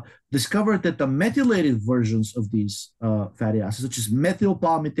 80s, discovered that the methylated versions of these fatty acids, such as methyl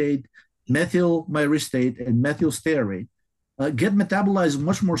palmitate, methyl myristate, and methyl stearate, get metabolized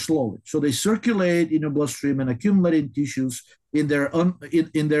much more slowly. So they circulate in your bloodstream and accumulate in tissues in their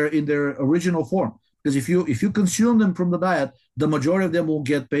original form. Because if you consume them from the diet, the majority of them will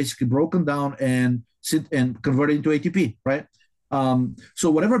get basically broken down and converted into ATP, right? So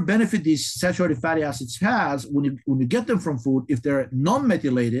whatever benefit these saturated fatty acids has, when you get them from food, if they're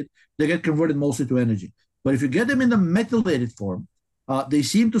non-methylated, they get converted mostly to energy. But if you get them in the methylated form, they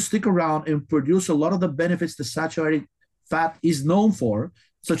seem to stick around and produce a lot of the benefits the saturated fat is known for,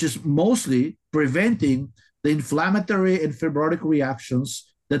 such as mostly preventing the inflammatory and fibrotic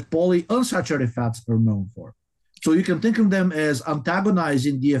reactions that polyunsaturated fats are known for. So you can think of them as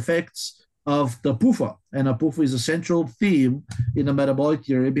antagonizing the effects of the PUFA. And a PUFA is a central theme in the metabolic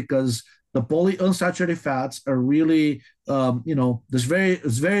theory because the polyunsaturated fats are really, there's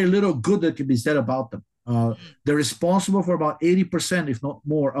very little good that can be said about them. They're responsible for about 80%, if not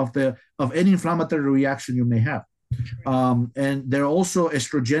more, of any inflammatory reaction you may have. And they're also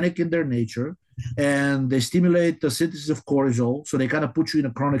estrogenic in their nature, and they stimulate the synthesis of cortisol, so they kind of put you in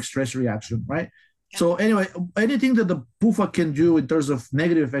a chronic stress reaction, right? Yeah. So anyway, anything that the PUFA can do in terms of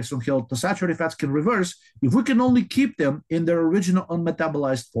negative effects on health, the saturated fats can reverse if we can only keep them in their original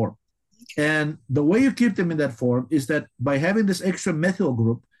unmetabolized form. And the way you keep them in that form is that by having this extra methyl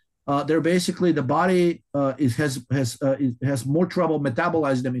group, they're basically the body has more trouble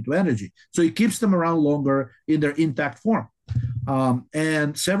metabolizing them into energy, so it keeps them around longer in their intact form.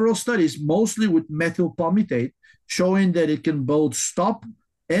 And several studies, mostly with methyl palmitate, showing that it can both stop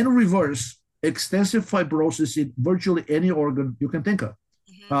and reverse extensive fibrosis in virtually any organ you can think of.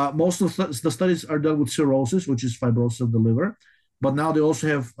 Most of the studies are done with cirrhosis, which is fibrosis of the liver, but now they also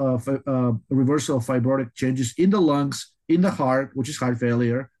have reversal of fibrotic changes in the lungs, in the heart, which is heart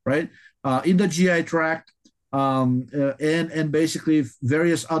failure, right? In the GI tract, and basically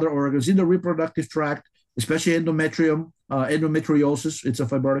various other organs in the reproductive tract, especially endometrium, endometriosis. It's a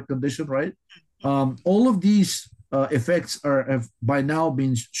fibrotic condition, right? All of these effects have by now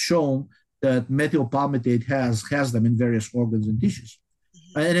been shown that methyl palmitate has them in various organs and tissues.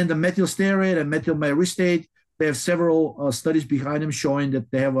 And then the methyl stearate and methyl myristate, they have several studies behind them showing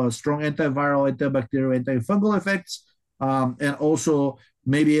that they have a strong antiviral, antibacterial, antifungal effects, and also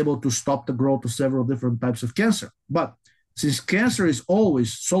may be able to stop the growth of several different types of cancer. But since cancer is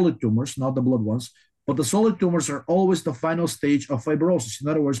always solid tumors, not the blood ones, but the solid tumors are always the final stage of fibrosis. In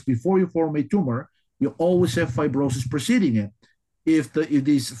other words, before you form a tumor, you always have fibrosis preceding it. If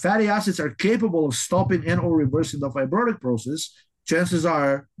these fatty acids are capable of stopping and or reversing the fibrotic process, chances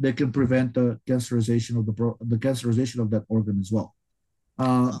are they can prevent the cancerization of that organ as well.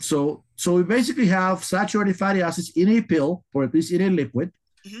 So we basically have saturated fatty acids in a pill, or at least in a liquid,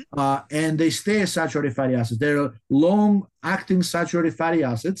 and they stay as saturated fatty acids. They're long-acting saturated fatty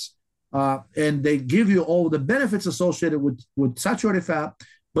acids, and they give you all the benefits associated with saturated fat.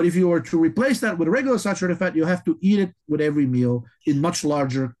 But if you were to replace that with regular saturated fat, you have to eat it with every meal in much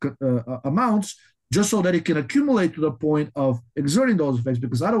larger amounts, just so that it can accumulate to the point of exerting those effects,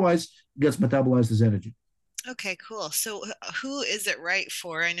 because otherwise it gets metabolized as energy. Okay, cool. So who is it right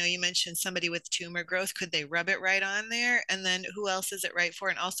for? I know you mentioned somebody with tumor growth. Could they rub it right on there? And then who else is it right for?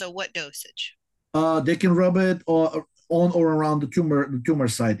 And also what dosage? They can rub it on or around the tumor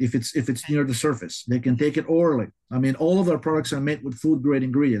site if it's near the surface. They can take it orally. I mean, all of their products are made with food grade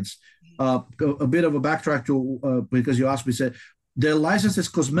ingredients. A bit of a backtrack to because you asked me, said they're licensed as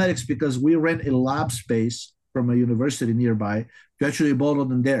cosmetics because we rent a lab space from a university nearby to actually bottle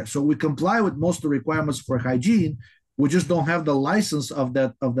them there. So we comply with most of the requirements for hygiene. We just don't have the license of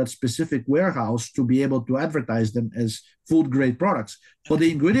that specific warehouse to be able to advertise them as food grade products. But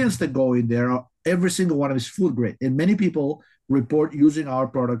the ingredients that go in there, every single one is food grade. And many people report using our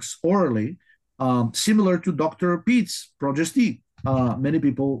products orally, similar to Dr. Pete's Progest-E. Many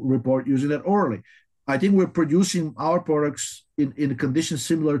people report using that orally. I think we're producing our products in conditions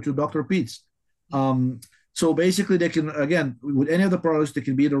similar to Dr. Pete's. So basically, they can, again, with any of the products, they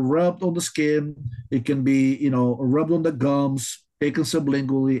can be either rubbed on the skin, it can be, rubbed on the gums, taken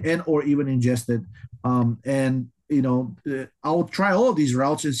sublingually, and or even ingested. I'll try all of these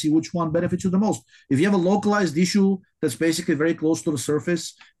routes and see which one benefits you the most. If you have a localized issue that's basically very close to the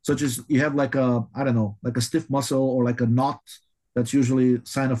surface, such as you have like a stiff muscle or like a knot That's usually a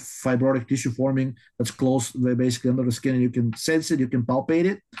sign of fibrotic tissue forming that's close, basically under the skin, and you can sense it, you can palpate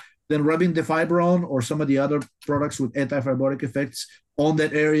it. Then rubbing the Fibron or some of the other products with anti-fibrotic effects on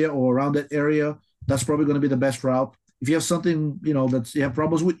that area or around that area, that's probably going to be the best route. If you have something, that you have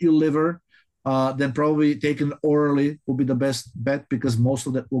problems with your liver, then probably taking orally will be the best bet, because most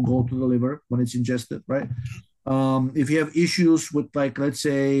of that will go to the liver when it's ingested, right? If you have issues with, like, let's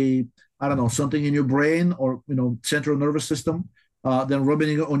say, I don't know, something in your brain or, central nervous system, then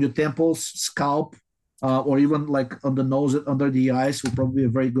rubbing it on your temples, scalp, or even like on the nose, under the eyes, will probably be a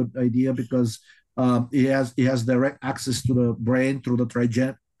very good idea, because it has direct access to the brain through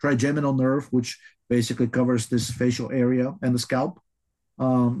the trigeminal nerve, which basically covers this facial area and the scalp.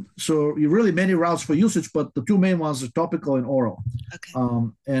 So you really many routes for usage, but the two main ones are topical and oral. Okay.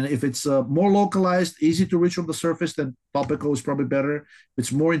 And if it's more localized, easy to reach from the surface, then topical is probably better. If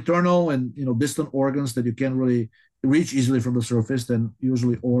it's more internal and distant organs that you can't really reach easily from the surface, then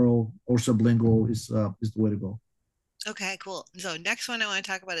usually oral or sublingual is the way to go. Okay, cool. So next one I want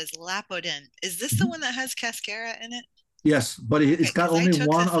to talk about is Lapodin. Is this the one that has cascara in it? Yes, but it's Okay, got 'cause I only took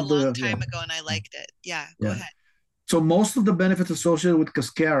one this a of the. long time ago and I liked it. Yeah, go Yeah. ahead. So most of the benefits associated with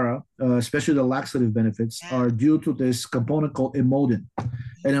cascara, especially the laxative benefits, Yeah. are due to this component called emodin.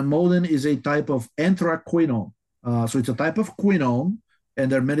 And emodin is a type of anthraquinone. So it's a type of quinone,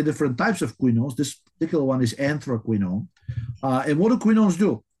 and there are many different types of quinones. This particular one is anthraquinone. And what do quinones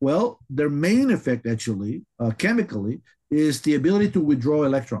do? Well, their main effect, actually, chemically, is the ability to withdraw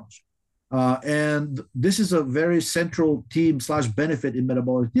electrons. And this is a very central theme / benefit in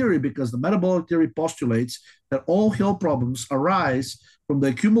metabolic theory, because the metabolic theory postulates that all health problems arise from the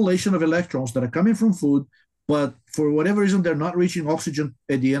accumulation of electrons that are coming from food, but for whatever reason they're not reaching oxygen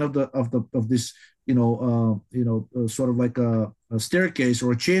at the end of this sort of like a staircase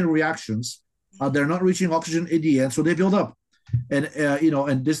or a chain reactions. They're not reaching oxygen at the end, so they build up, and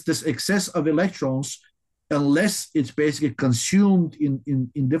and this excess of electrons, unless it's basically consumed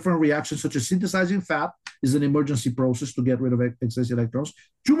in different reactions, such as synthesizing fat, is an emergency process to get rid of excess electrons.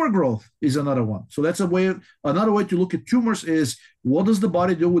 Tumor growth is another one. So that's another way to look at tumors is, what does the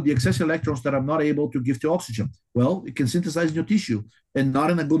body do with the excess electrons that I'm not able to give to oxygen? Well, it can synthesize new tissue, and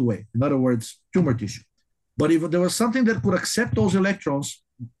not in a good way. In other words, tumor tissue. But if there was something that could accept those electrons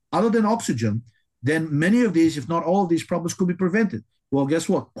other than oxygen, then many of these, if not all of these problems, could be prevented. Well, guess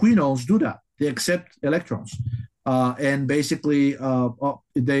what? Quinones do that. They accept electrons. And basically,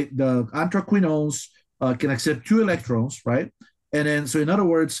 the anthraquinones can accept 2 electrons, right? And then, so in other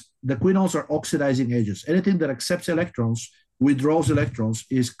words, the quinones are oxidizing agents. Anything that accepts electrons, withdraws electrons,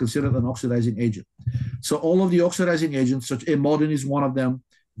 is considered an oxidizing agent. So all of the oxidizing agents, such emodin is one of them,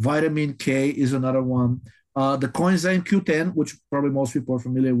 vitamin K is another one. The coenzyme Q10, which probably most people are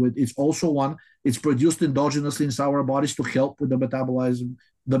familiar with, is also one. It's produced endogenously in our bodies to help with the metabolism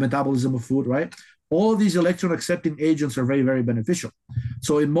of food, right? All of these electron-accepting agents are very, very beneficial.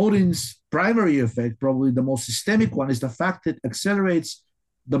 So emodin's primary effect, probably the most systemic one, is the fact that it accelerates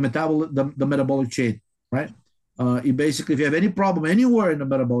the metabolic chain, right? If you have any problem anywhere in the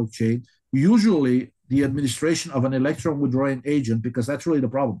metabolic chain, usually the administration of an electron-withdrawing agent, because that's really the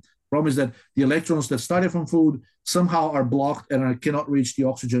problem. The problem is that the electrons that started from food somehow are blocked and cannot reach the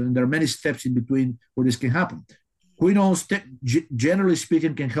oxygen, and there are many steps in between where this can happen. Quinones, generally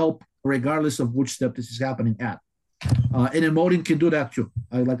speaking, can help regardless of which step this is happening at. And emodin can do that too.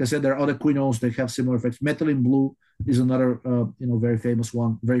 Like I said, there are other quinones that have similar effects. Methylene blue is another, very famous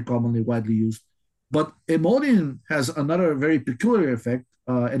one, very commonly, widely used. But emodin has another very peculiar effect,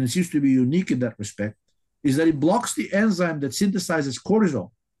 and it seems to be unique in that respect, is that it blocks the enzyme that synthesizes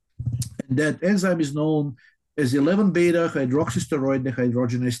cortisol. And that enzyme is known as 11-beta hydroxysteroid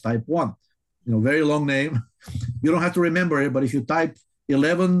dehydrogenase type 1. Very long name. You don't have to remember it, but if you type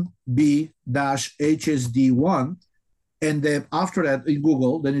 11B-HSD1, and then after that in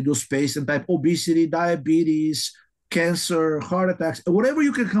Google, then you do space and type obesity, diabetes, cancer, heart attacks, whatever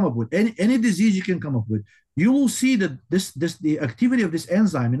you can come up with, any disease you can come up with, you will see that the activity of this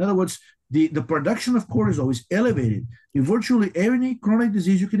enzyme, in other words, the production of cortisol is elevated in virtually any chronic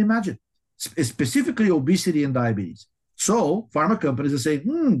disease you can imagine, specifically obesity and diabetes. So pharma companies are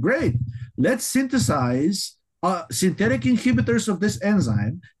saying, great, let's synthesize synthetic inhibitors of this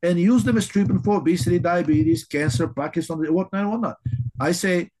enzyme and use them as treatment for obesity, diabetes, cancer, Parkinson's, whatnot. I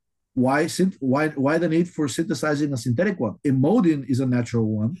say, why the need for synthesizing a synthetic one? Emodin is a natural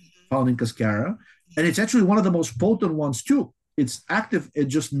one found in cascara, and it's actually one of the most potent ones too. It's active at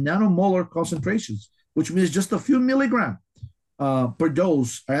just nanomolar concentrations, which means just a few milligrams per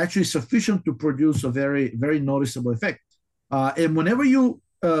dose are actually sufficient to produce a very, very noticeable effect. And whenever you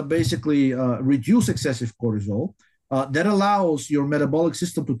reduce excessive cortisol, that allows your metabolic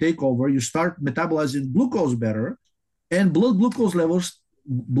system to take over. You start metabolizing glucose better, and blood glucose levels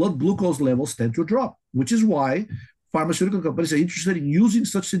tend to drop, which is why pharmaceutical companies are interested in using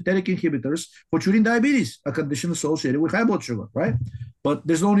such synthetic inhibitors for treating diabetes, a condition associated with high blood sugar, right? But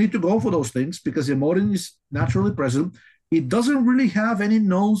there's no need to go for those things because emodin is naturally present. It doesn't really have any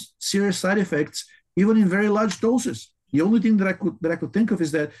known serious side effects, even in very large doses. The only thing that I could think of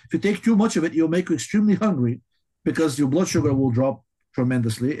is that if you take too much of it, you'll make you extremely hungry because your blood sugar will drop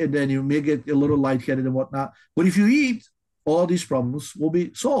tremendously, and then you may get a little lightheaded and whatnot. But if you eat, all these problems will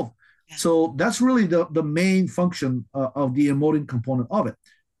be solved. Yeah. So that's really the main function of the emodin component of it.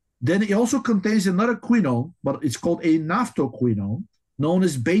 Then it also contains another quinone, but it's called a naphthoquinone, known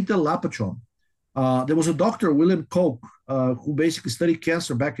as beta-lapotron. There was a doctor, William Koch, who basically studied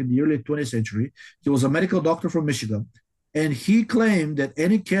cancer back in the early 20th century. He was a medical doctor from Michigan, and he claimed that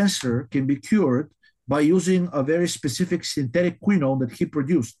any cancer can be cured by using a very specific synthetic quinone that he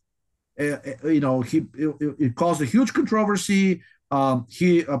produced. It caused a huge controversy.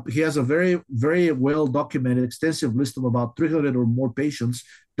 He has a very, very well documented, extensive list of about 300 or more patients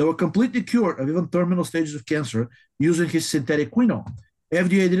that were completely cured of even terminal stages of cancer using his synthetic quinone.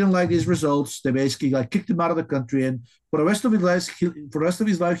 FDA didn't like these results. They basically kicked him out of the country, and for the rest of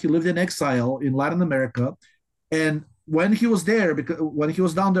his life, he lived in exile in Latin America. And when he was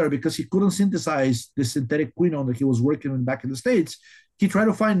down there, because he couldn't synthesize the synthetic quinone that he was working on back in the States, he tried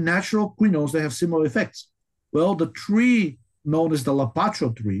to find natural quinones that have similar effects. Well, the tree known as the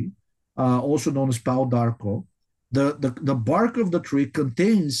lapacho tree, also known as pau d'arco, the bark of the tree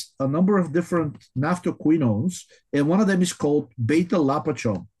contains a number of different naphthoquinones, and one of them is called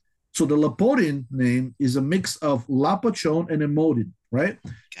beta-lapotron. So the lapotine name is a mix of lapotron and emodin, right?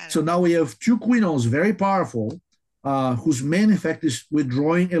 So now we have two quinones, very powerful, whose main effect is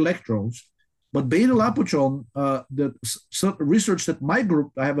withdrawing electrons. But beta-lapotron, the research that my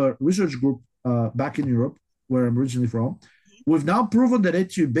group, I have a research group back in Europe, where I'm originally from, we've now proven that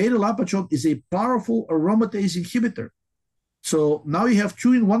actually beta-lapotron is a powerful aromatase inhibitor. So now you have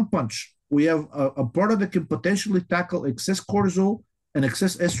two in one punch. We have a product that can potentially tackle excess cortisol and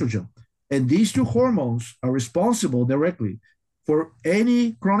excess estrogen. And these two hormones are responsible directly for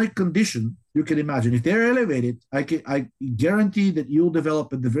any chronic condition you can imagine. If they're elevated, I guarantee that you'll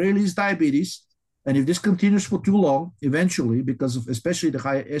develop at the very least diabetes. And if this continues for too long, eventually, because of especially the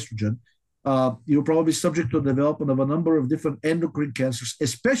high estrogen, you'll probably be subject to the development of a number of different endocrine cancers,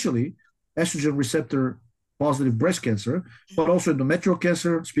 especially estrogen receptor positive breast cancer, but also endometrial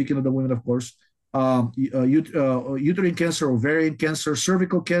cancer, speaking of the women, of course, uterine cancer, ovarian cancer,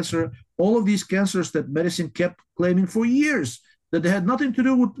 cervical cancer, all of these cancers that medicine kept claiming for years that they had nothing to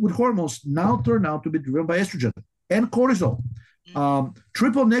do with hormones now turn out to be driven by estrogen and cortisol.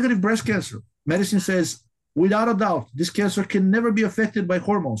 Triple negative breast cancer. Medicine says, without a doubt, this cancer can never be affected by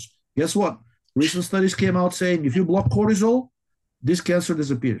hormones. Guess what? Recent studies came out saying if you block cortisol, this cancer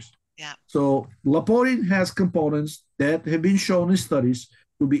disappears. Yeah. So lapotine has components that have been shown in studies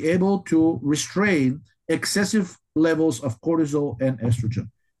to be able to restrain excessive levels of cortisol and estrogen.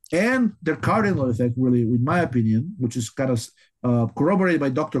 And their cardinal effect, really, in my opinion, which is kind of corroborated by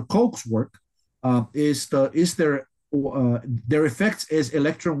Dr. Koch's work, is their effects as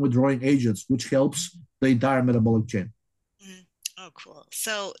electron withdrawing agents, which helps the entire metabolic chain. Oh, cool.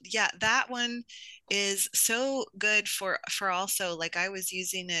 So yeah, that one is so good for also, like I was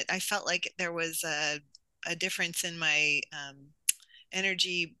using it. I felt like there was a difference in my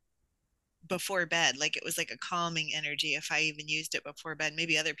energy before bed. Like it was like a calming energy if I even used it before bed.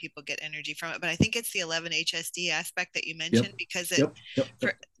 Maybe other people get energy from it, but I think it's the 11-HSD aspect that you mentioned, because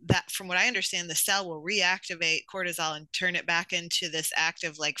that, from what I understand, the cell will reactivate cortisol and turn it back into this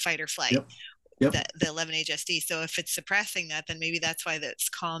active like fight or flight. The 11-HSD. So if it's suppressing that, then maybe that's why that's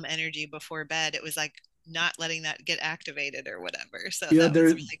calm energy before bed. It was like not letting that get activated or whatever. So that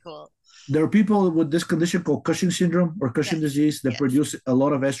was really cool. There are people with this condition called Cushing syndrome or Cushing disease that produce a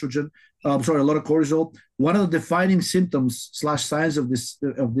lot of estrogen. A lot of cortisol. One of the defining symptoms / signs of this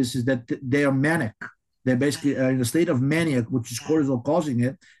is that they are manic. They basically are in a state of mania, which is cortisol causing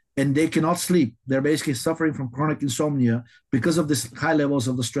it, and they cannot sleep. They're basically suffering from chronic insomnia because of this high levels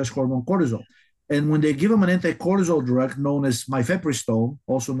of the stress hormone cortisol. And when they give them an anti-cortisol drug known as mifepristone,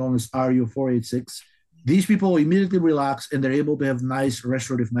 also known as RU486, these people immediately relax and they're able to have nice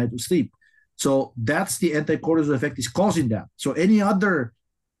restorative night of sleep. So that's the anti-cortisol effect is causing that. So any other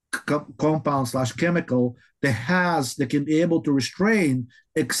compound / chemical that can be able to restrain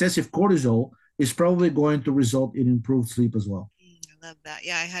excessive cortisol is probably going to result in improved sleep as well. Love that.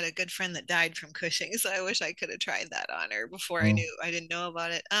 Yeah, I had a good friend that died from Cushing, so I wish I could have tried that on her before I didn't know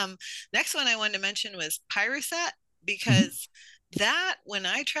about it. Next one I wanted to mention was Pyrosat. because that when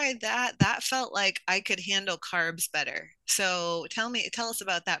I tried that, that felt like I could handle carbs better. So tell us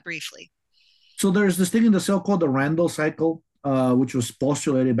about that briefly. So there's this thing in the cell called the Randall cycle, which was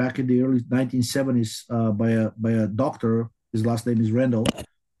postulated back in the early 1970s by a doctor. His last name is Randall,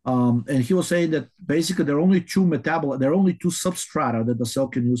 and he was saying that basically there are only two substrata that the cell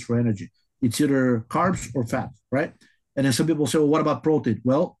can use for energy. It's either carbs or fat, right? And then some people say, well, what about protein?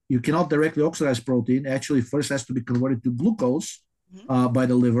 Well, you cannot directly oxidize protein. Actually, first has to be converted to glucose by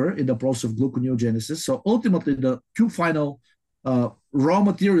the liver in the process of gluconeogenesis. So ultimately, the two final raw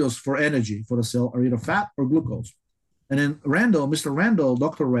materials for energy for the cell are either fat or glucose. And then Mr. Randall,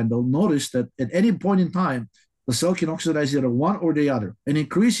 Dr. Randall, noticed that at any point in time, the cell can oxidize either one or the other. And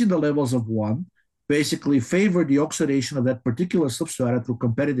increasing the levels of one basically favored the oxidation of that particular substrate through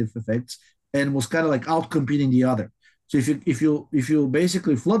competitive effects and was kind of like outcompeting the other. So if you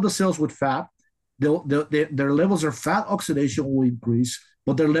basically flood the cells with fat, their levels of fat oxidation will increase,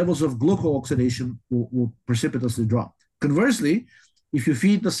 but their levels of glucose oxidation will precipitously drop. Conversely, if you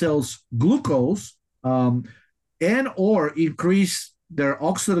feed the cells glucose and or increase their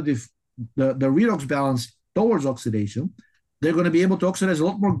oxidative, the redox balance towards oxidation, they're going to be able to oxidize a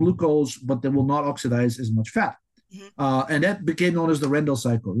lot more glucose, but they will not oxidize as much fat. And that became known as the Randall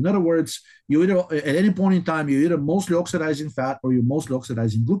cycle. In other words, you either at any point in time, you're either mostly oxidizing fat or you're mostly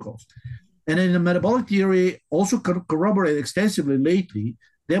oxidizing glucose. And in the metabolic theory, also corroborated extensively lately,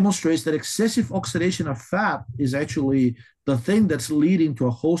 demonstrates that excessive oxidation of fat is actually the thing that's leading to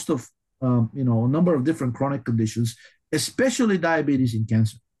a host of, a number of different chronic conditions, especially diabetes and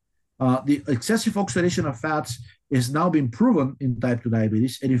cancer. The excessive oxidation of fats is now being proven in type 2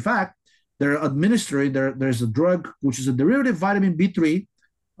 diabetes. And in fact, they're administering, there's a drug, which is a derivative vitamin B3,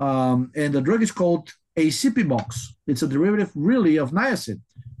 and the drug is called acp-mox. It's a derivative really of niacin,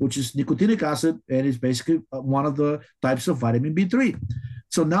 which is nicotinic acid, and it's basically one of the types of vitamin B3.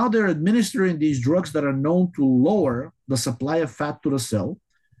 So now they're administering these drugs that are known to lower the supply of fat to the cell.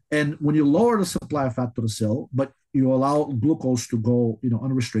 And when you lower the supply of fat to the cell, but you allow glucose to go,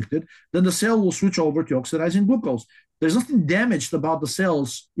 unrestricted, then the cell will switch over to oxidizing glucose. There's nothing damaged about the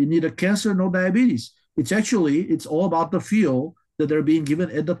cells in neither cancer nor diabetes. It's all about the fuel that they're being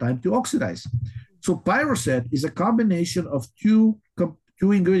given at the time to oxidize. So Pyroset is a combination of two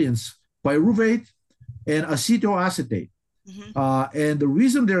ingredients, pyruvate and acetoacetate. And the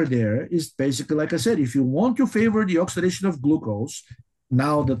reason they're there is basically, like I said, if you want to favor the oxidation of glucose,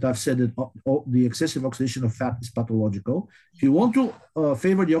 now that I've said that the excessive oxidation of fat is pathological, if you want to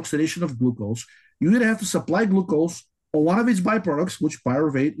favor the oxidation of glucose, you either have to supply glucose or one of its byproducts, which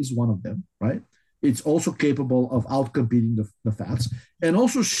pyruvate is one of them, right? It's also capable of outcompeting the fats, and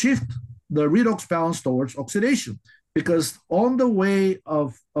also shift the redox balance towards oxidation. Because on the way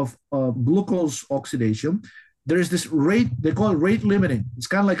of glucose oxidation, there's this rate, they call it rate limiting. It's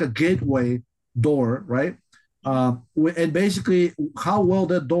kind of like a gateway door, right? And basically how well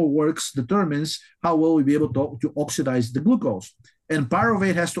that door works determines how well we'll be able to oxidize the glucose. And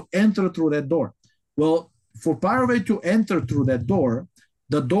pyruvate has to enter through that door. Well, for pyruvate to enter through that door,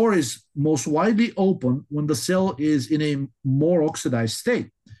 the door is most widely open when the cell is in a more oxidized state.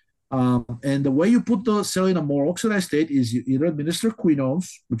 And the way you put the cell in a more oxidized state is you either administer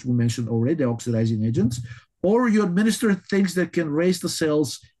quinones, which we mentioned already, the oxidizing agents, or you administer things that can raise the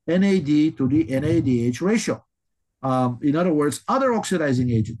cell's NAD to the NADH ratio. In other words, other oxidizing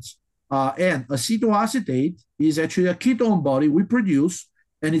agents. And acetoacetate is actually a ketone body we produce,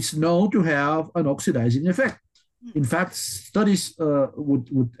 and it's known to have an oxidizing effect. In fact, studies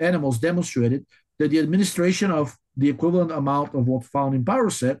with animals demonstrated that the administration of the equivalent amount of what's found in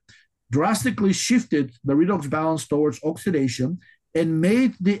Pyroset drastically shifted the redox balance towards oxidation and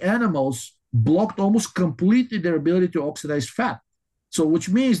made the animals blocked almost completely their ability to oxidize fat. So which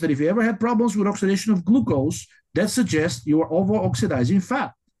means that if you ever had problems with oxidation of glucose, that suggests you are over-oxidizing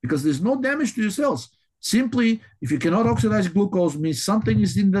fat because there's no damage to your cells. Simply, if you cannot oxidize glucose, means something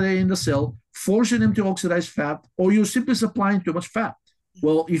is in the cell, forcing them to oxidize fat, or you're simply supplying too much fat.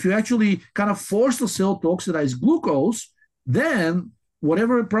 Well, if you actually kind of force the cell to oxidize glucose, then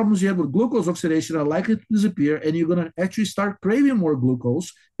whatever problems you have with glucose oxidation are likely to disappear, and you're going to actually start craving more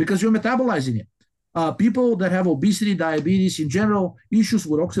glucose because you're metabolizing it. People that have obesity, diabetes, in general, issues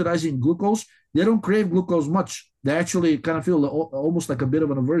with oxidizing glucose, they don't crave glucose much. They actually kind of feel almost like a bit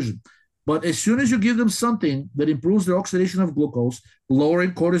of an aversion. But as soon as you give them something that improves their oxidation of glucose,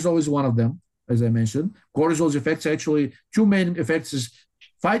 lowering cortisol is one of them, as I mentioned. Cortisol's effects, actually, two main effects is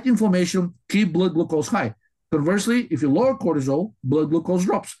fight inflammation, keep blood glucose high. Conversely, if you lower cortisol, blood glucose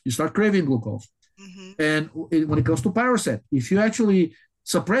drops. You start craving glucose. And when it comes to Pyroset, if you actually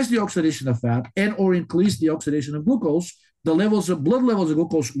suppress the oxidation of fat and or increase the oxidation of glucose, the blood levels of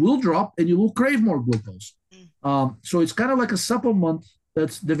glucose will drop and you will crave more glucose. So it's kind of like a supplement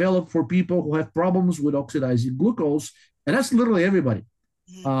that's developed for people who have problems with oxidizing glucose, and that's literally everybody.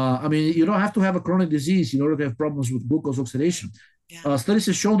 I mean, you don't have to have a chronic disease in order to have problems with glucose oxidation. Yeah. Studies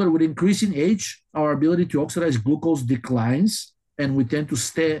have shown that with increasing age, our ability to oxidize glucose declines, and we tend to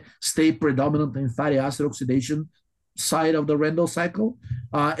stay predominant in fatty acid oxidation side of the Randall cycle.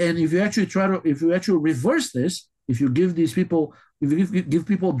 And if you actually reverse this, if you give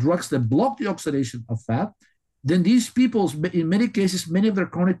people drugs that block the oxidation of fat, then these people, in many cases, many of their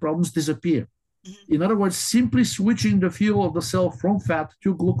chronic problems disappear. In other words, simply switching the fuel of the cell from fat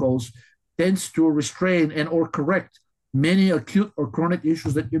to glucose tends to restrain and or correct many acute or chronic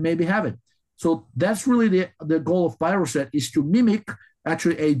issues that you may be having. So that's really the goal of Pyroset, is to mimic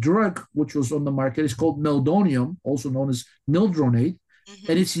actually a drug which was on the market. It's called meldonium, also known as mildronate,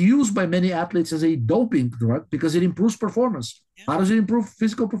 and it's used by many athletes as a doping drug because it improves performance. Yeah. How does it improve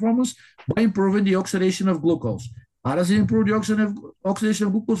physical performance? By improving the oxidation of glucose. How does it improve the oxidation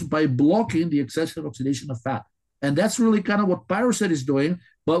of glucose? By blocking the excessive oxidation of fat. And that's really kind of what Pyroset is doing,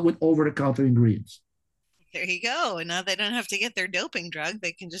 but with over-the-counter ingredients. There you go. And now they don't have to get their doping drug.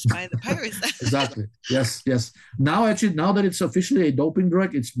 They can just buy the Pyroset. Exactly. Yes. Now that it's officially a doping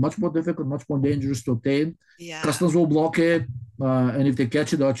drug, it's much more difficult, much more dangerous to obtain. Yeah. Customs will block it. And if they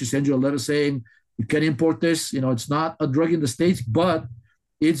catch it, they'll actually send you a letter saying, you can import this. It's not a drug in the States, but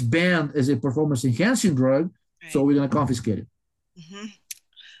it's banned as a performance-enhancing drug. Right. So we're going to confiscate it.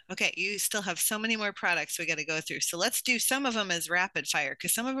 Okay, you still have so many more products we got to go through. So let's do some of them as rapid fire,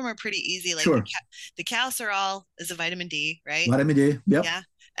 because some of them are pretty easy. Like sure. The calciferol is a vitamin D, right? Vitamin D, yep. Yeah.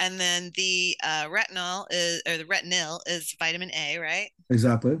 And then the retinol is vitamin A, right?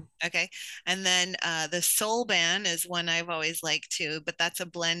 Exactly. Okay. And then the Solban is one I've always liked too, but that's a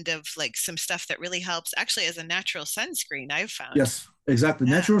blend of like some stuff that really helps actually as a natural sunscreen, I've found. Yes, exactly.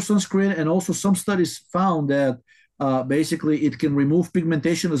 Yeah. Natural sunscreen. And also some studies found that basically it can remove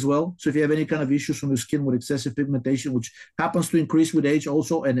pigmentation as well. So if you have any kind of issues on your skin with excessive pigmentation, which happens to increase with age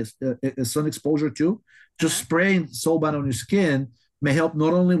also, and it's sun exposure too, just spraying Solban on your skin may help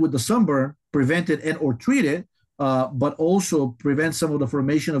not only with the sunburn, prevent it and or treat it, but also prevent some of the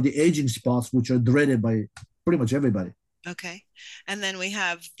formation of the aging spots, which are dreaded by pretty much everybody. Okay. And then we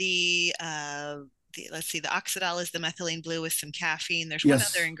have the Oxidol is the methylene blue with some caffeine. There's one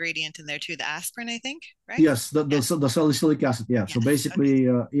other ingredient in there too, the aspirin, I think, right? Yes, the salicylic acid. Yeah. Yes. So basically,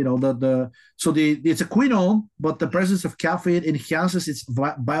 it's a quinone, but the presence of caffeine enhances its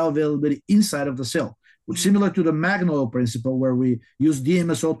bioavailability inside of the cell, which is similar to the Magnoil principle, where we use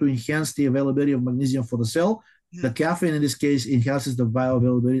DMSO to enhance the availability of magnesium for the cell. The caffeine in this case enhances the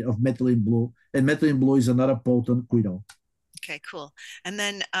bioavailability of methylene blue, and methylene blue is another potent quinone. Okay, cool. And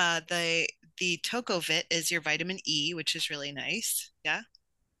then the Tocovit is your vitamin E, which is really nice. Yeah.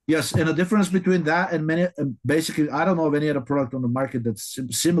 Yes, and the difference between that and many, basically, I don't know of any other product on the market that's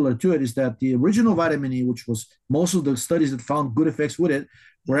similar to it, is that the original vitamin E, which was most of the studies that found good effects with it,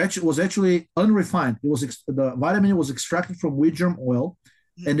 was actually unrefined. The vitamin E was extracted from wheat germ oil,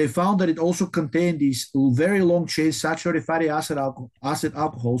 and they found that it also contained these very long chain saturated fatty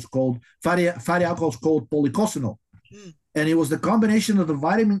alcohols called polycosanol. And it was the combination of the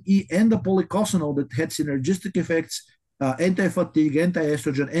vitamin E and the polycosanol that had synergistic effects, anti-fatigue,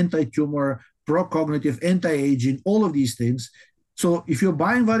 anti-estrogen, anti-tumor, pro-cognitive, anti-aging, all of these things. So if you're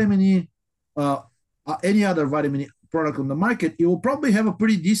buying vitamin E, any other vitamin E product on the market, it will probably have a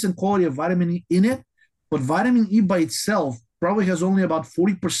pretty decent quality of vitamin E in it, but vitamin E by itself probably has only about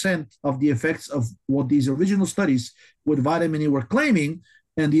 40% of the effects of what these original studies with vitamin E were claiming,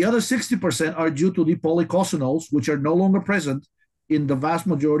 and the other 60% are due to the polycosanols, which are no longer present in the vast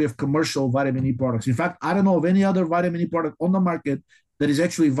majority of commercial vitamin E products. In fact, I don't know of any other vitamin E product on the market that is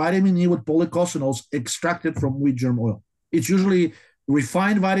actually vitamin E with polycosanols extracted from wheat germ oil. It's usually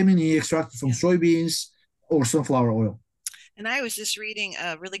refined vitamin E extracted from soybeans or sunflower oil. And I was just reading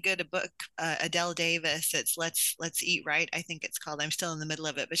a really good book, Adele Davis. It's Let's Eat Right, I think it's called. I'm still in the middle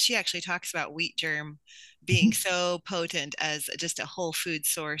of it, but she actually talks about wheat germ being so potent as just a whole food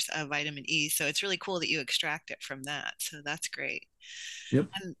source of vitamin E. So it's really cool that you extract it from that. So that's great. Yep.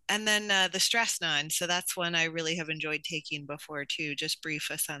 And then the stress non. So that's one I really have enjoyed taking before too. Just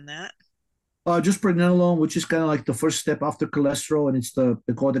brief us on that. Just pregnenolone, which is kind of like the first step after cholesterol, and it's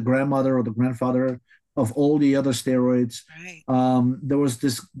they call it the grandmother or the grandfather of all the other steroids. Right. There was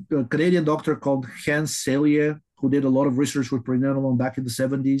this Canadian doctor called Hans Selye who did a lot of research with pregnenolone back in the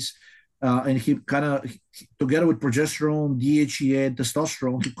 70s. And he together with progesterone, DHEA, and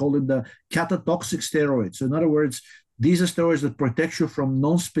testosterone, he called it the catatoxic steroid. So in other words, these are steroids that protect you from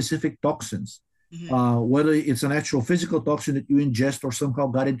non-specific toxins, whether it's an actual physical toxin that you ingest or somehow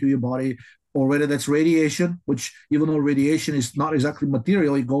got into your body, or whether that's radiation, which even though radiation is not exactly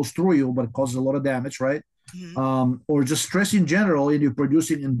material, it goes through you, but it causes a lot of damage, right? Or just stress in general, and you're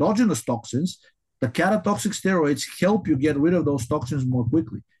producing endogenous toxins. The catatoxic steroids help you get rid of those toxins more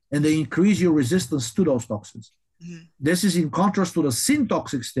quickly, and they increase your resistance to those toxins. This is in contrast to the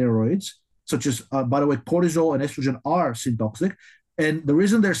syntoxic steroids, such as, by the way, cortisol and estrogen are syntoxic. And the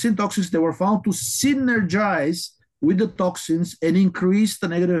reason they're syntoxic, they were found to synergize with the toxins and increase the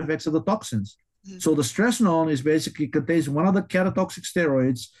negative effects of the toxins. So the stressinone is basically contains one of the catatoxic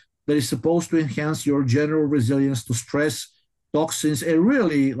steroids that is supposed to enhance your general resilience to stress, toxins, and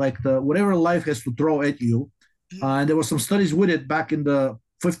really like whatever life has to throw at you. And there were some studies with it back in the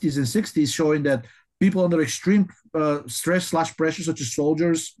 50s and 60s showing that people under extreme stress/pressure, such as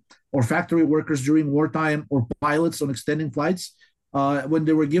soldiers or factory workers during wartime or pilots on extending flights, when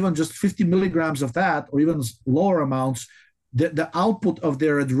they were given just 50 milligrams of that or even lower amounts, the output of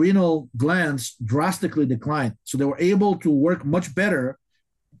their adrenal glands drastically declined. So they were able to work much better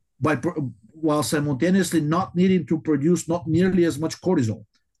while simultaneously not needing to produce not nearly as much cortisol.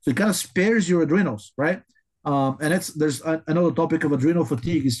 So it kind of spares your adrenals, right? And there's another topic of adrenal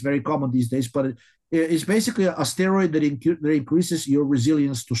fatigue is very common these days, but it's basically a steroid that increases your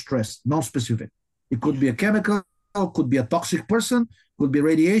resilience to stress, non-specific. It could be a chemical, could be a toxic person, could be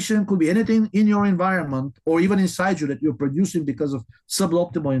radiation, could be anything in your environment or even inside you that you're producing because of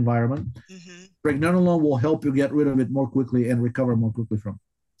suboptimal environment. Pregnenolone will help you get rid of it more quickly and recover more quickly from it.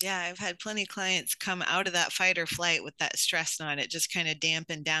 Yeah, I've had plenty of clients come out of that fight or flight with that stress on it, just kind of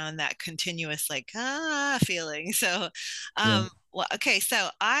dampen down that continuous like feeling. So, well, okay, so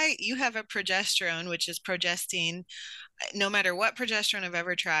you have a progesterone, which is progestine. No matter what progesterone I've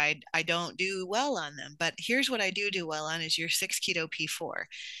ever tried, I don't do well on them. But here's what I do well on is your 6-keto P4.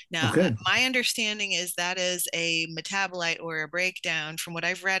 Now, my understanding is that is a metabolite or a breakdown from what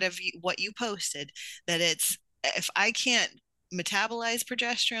I've read of what you posted, that it's if I can't metabolize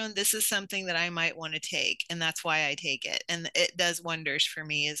progesterone, this is something that I might want to take, and that's why I take it, and it does wonders for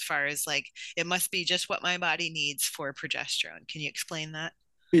me as far as like it must be just what my body needs for progesterone. Can you explain that?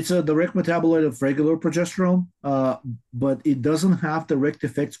 It's a direct metabolite of regular progesterone, but it doesn't have direct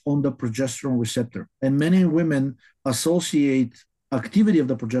effects on the progesterone receptor, and many women associate activity of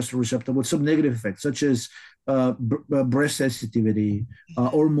the progesterone receptor with some negative effects, such as breast sensitivity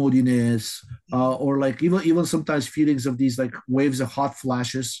or moodiness, or like even sometimes feelings of these like waves of hot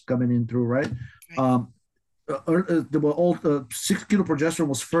flashes coming in through, right? The 6-keto progesterone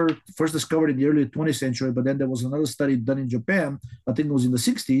was first discovered in the early 20th century, but then there was another study done in Japan, I think it was in the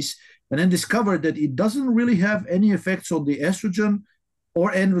 60s, and then discovered that it doesn't really have any effects on the estrogen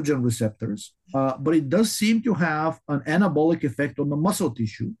or androgen receptors, but it does seem to have an anabolic effect on the muscle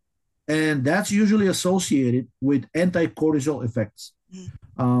tissue, and that's usually associated with anti-cortisol effects.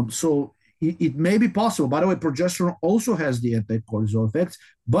 So it may be possible. By the way, progesterone also has the anti-cortisol effects,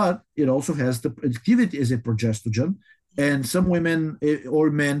 but it also has the activity as a progestogen. And some women or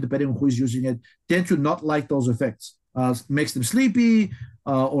men, depending on who is using it, tend to not like those effects. Makes them sleepy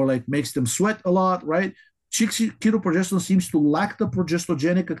or like makes them sweat a lot, right? 6-keto progesterone seems to lack the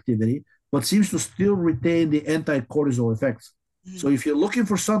progestogenic activity, but seems to still retain the anti-cortisol effects. So if you're looking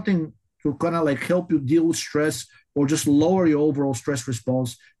for something to kind of like help you deal with stress or just lower your overall stress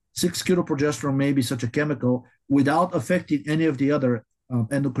response, 6-keto progesterone may be such a chemical without affecting any of the other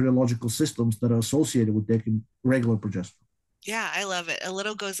endocrinological systems that are associated with taking regular progesterone. Yeah, I love it. A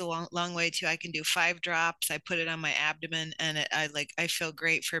little goes a long way too. I can do 5 drops. I put it on my abdomen, and I feel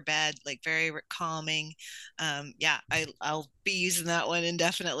great for bed, like very calming. Yeah, I'll be using that one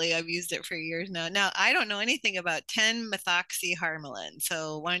indefinitely. I've used it for years now. Now I don't know anything about 10-methoxyharmone,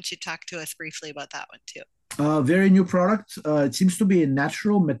 so why don't you talk to us briefly about that one too? Very new product. It seems to be a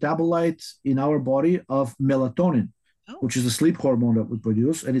natural metabolite in our body of melatonin, which is the sleep hormone that we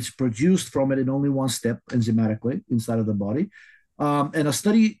produce, and it's produced from it in only one step enzymatically inside of the body. And a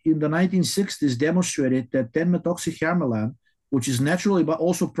study in the 1960s demonstrated that 10-methoxyharmone, which is naturally but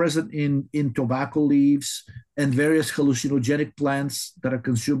also present in tobacco leaves and various hallucinogenic plants that are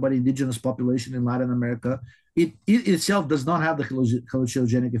consumed by the indigenous population in Latin America, it itself does not have the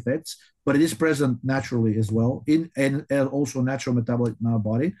hallucinogenic effects, but it is present naturally as well, and also natural metabolite in our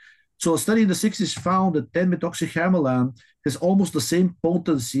body. So a study in the 60s found that 10-methoxyharmone has almost the same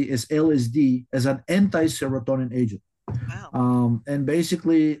potency as LSD as an anti-serotonin agent. Wow. And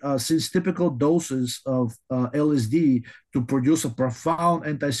basically, since typical doses of LSD to produce a profound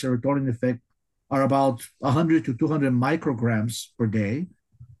anti-serotonin effect are about 100 to 200 micrograms per day,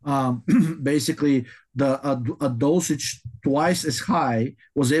 um, basically a dosage twice as high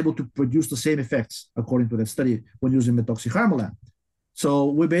was able to produce the same effects according to that study when using methoxyharmalan. So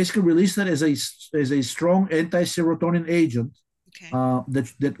we basically released it as a strong anti-serotonin agent Okay.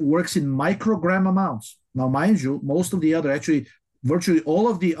 that works in microgram amounts. Now, mind you, most of the other, actually, virtually all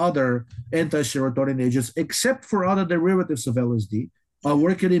of the other anti-serotonin agents, except for other derivatives of LSD, are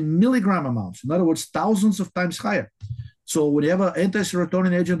working in milligram amounts. In other words, thousands of times higher. So when you have an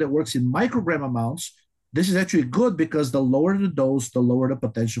anti-serotonin agent that works in microgram amounts, this is actually good because the lower the dose, the lower the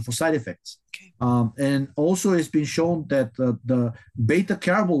potential for side effects. Okay. And also it's been shown that the beta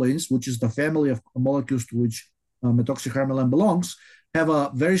carbolines, which is the family of molecules to which methoxyharmalan belongs, have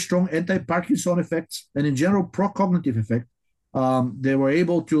a very strong anti-Parkinson effects and in general pro-cognitive effect. They were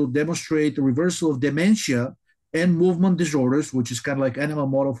able to demonstrate the reversal of dementia and movement disorders, which is kind of like animal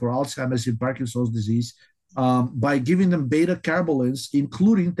model for Alzheimer's and Parkinson's disease, by giving them beta carbolines,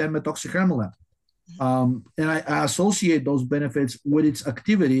 including 10-methoxyharmalan. And I associate those benefits with its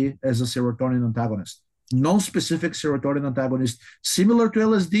activity as a serotonin antagonist. Non-specific serotonin antagonist, similar to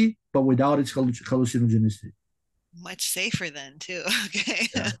LSD, but without its hallucinogenicity. Much safer then too. Okay.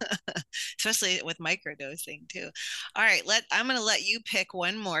 Yeah. Especially with microdosing too. All right, I'm going to let you pick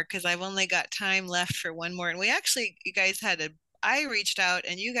one more because I've only got time left for one more. And we actually, you guys I reached out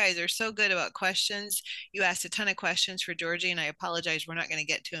and you guys are so good about questions. You asked a ton of questions for Georgie, and I apologize, we're not going to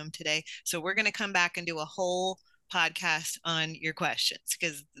get to them today. So we're going to come back and do a whole podcast on your questions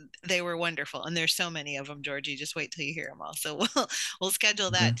because they were wonderful, and there's so many of them. Georgie, just wait till you hear them all. So we'll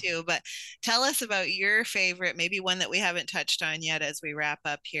schedule that Okay. too. But tell us about your favorite, maybe one that we haven't touched on yet as we wrap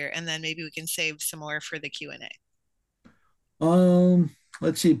up here, and then maybe we can save some more for the Q&A.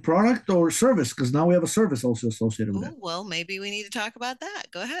 Let's see, product or service, because now we have a service also associated with that. Oh, well, maybe we need to talk about that.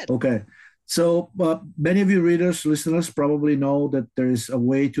 Go ahead. Okay. So many of you readers, listeners probably know that there is a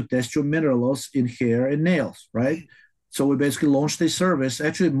way to test your minerals in hair and nails, right? So we basically launched a service.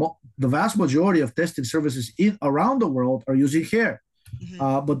 Actually, the vast majority of testing services around the world are using hair.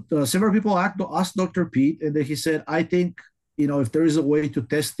 But several people asked Dr. Pete, and then he said, I think, if there is a way to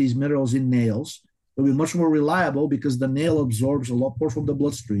test these minerals in nails, it'll be much more reliable because the nail absorbs a lot more from the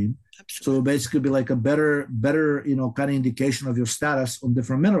bloodstream. Absolutely. So it'll basically be like a better, kind of indication of your status on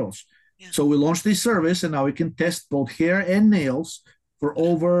different minerals. Yeah. So we launched this service, and now we can test both hair and nails for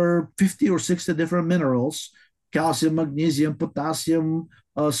over 50 or 60 different minerals: calcium, magnesium, potassium,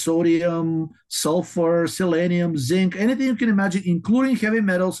 sodium, sulfur, selenium, zinc, anything you can imagine, including heavy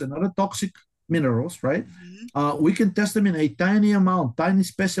metals and other toxic minerals, right? We can test them in a tiny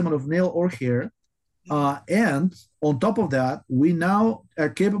specimen of nail or hair. And on top of that, we now are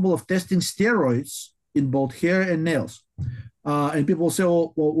capable of testing steroids in both hair and nails. And people say,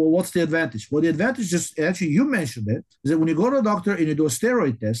 well, what's the advantage? Well, the advantage is actually, you mentioned it, is that when you go to a doctor and you do a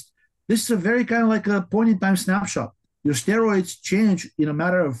steroid test, this is a very kind of like a point-in-time snapshot. Your steroids change in a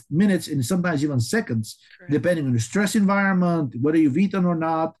matter of minutes and sometimes even seconds, correct, depending on your stress environment, whether you've eaten or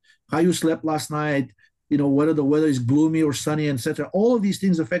not, how you slept last night, whether the weather is gloomy or sunny, etc. All of these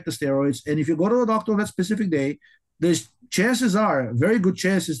things affect the steroids. And if you go to a doctor on that specific day, there's very good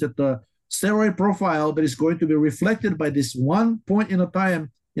chances that the steroid profile that is going to be reflected by this one point in a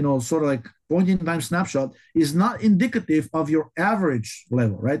time, sort of like point in time snapshot, is not indicative of your average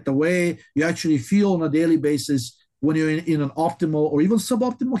level, right? The way you actually feel on a daily basis when you're in an optimal or even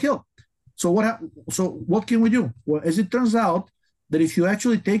suboptimal health. So what can we do? Well, as it turns out, that if you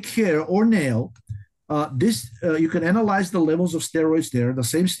actually take hair or nail, you can analyze the levels of steroids there, the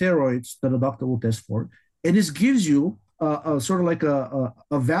same steroids that a doctor will test for, and this gives you sort of like a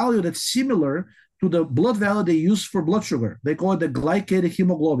value that's similar to the blood value they use for blood sugar. They call it the glycated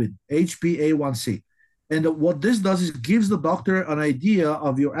hemoglobin, HbA1c. And what this does is gives the doctor an idea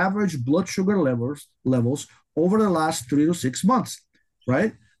of your average blood sugar levels over the last 3 to 6 months,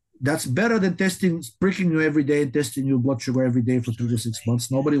 right? That's better than pricking you every day and testing your blood sugar every day for 3 to 6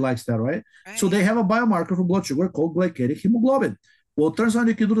 months. Nobody likes that, right? So they have a biomarker for blood sugar called glycated hemoglobin. Well, it turns out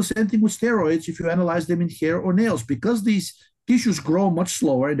you can do the same thing with steroids if you analyze them in hair or nails, because these tissues grow much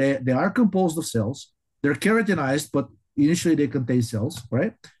slower. They are composed of cells. They're keratinized, but initially they contain cells,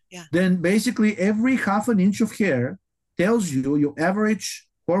 right? Yeah. Then basically every half an inch of hair tells you your average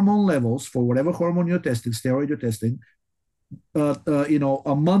hormone levels for whatever hormone you're testing, steroid you're testing,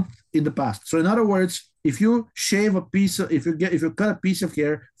 a month in the past. So in other words, if you cut a piece of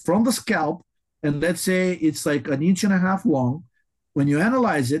hair from the scalp, and let's say it's like 1.5 inches long, when you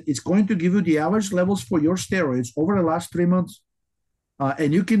analyze it, it's going to give you the average levels for your steroids over the last 3 months.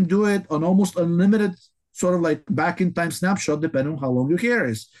 And you can do it on almost unlimited sort of like back in time snapshot, depending on how long your hair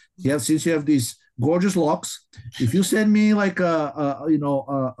is. Since you have these gorgeous locks. If you send me like a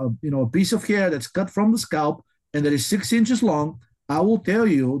piece of hair that's cut from the scalp and that is 6 inches long, I will tell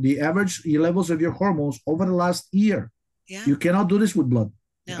you the average levels of your hormones over the last year. Yeah. You cannot do this with blood.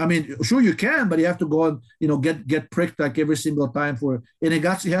 No. I mean, sure you can, but you have to go and get pricked like every single time and it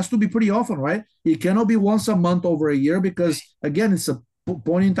has to be pretty often, right? It cannot be once a month over a year because again, it's a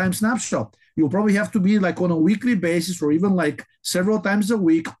point in time snapshot. You'll probably have to be like on a weekly basis or even like several times a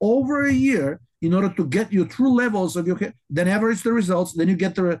week over a year in order to get your true levels of your hair. Then average the results. Then you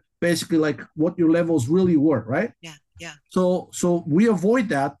get basically like what your levels really were, right? Yeah, yeah. So we avoid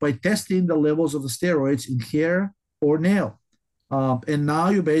that by testing the levels of the steroids in hair or nail. And now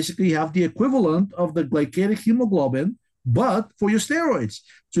you basically have the equivalent of the glycated hemoglobin, but for your steroids.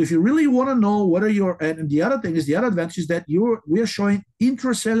 So if you really want to know whether and the other thing is, the other advantage is that we are showing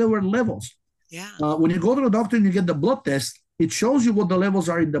intracellular levels. Yeah. When you go to the doctor and you get the blood test, it shows you what the levels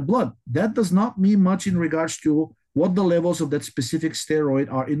are in the blood. That does not mean much in regards to what the levels of that specific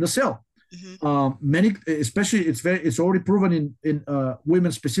steroid are in the cell. Many, especially it's already proven in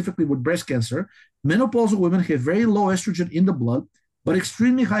women specifically with breast cancer. Menopausal women have very low estrogen in the blood, but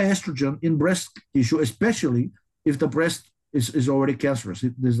extremely high estrogen in breast tissue, especially if the breast is already cancerous.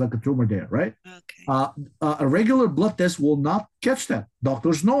 There's like a tumor there, right? Okay. A regular blood test will not catch that.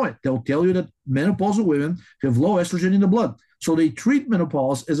 Doctors know it. They'll tell you that menopausal women have low estrogen in the blood. So they treat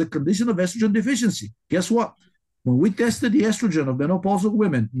menopause as a condition of estrogen deficiency. Guess what? When we tested the estrogen of menopausal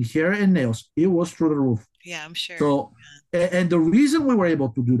women in hair and nails, it was through the roof. Yeah, I'm sure. So, and the reason we were able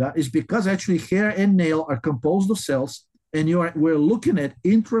to do that is because actually hair and nail are composed of cells, and we're looking at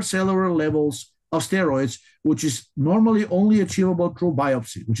intracellular levels of steroids, which is normally only achievable through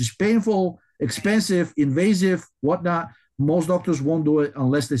biopsy, which is painful, expensive, invasive, whatnot. Most doctors won't do it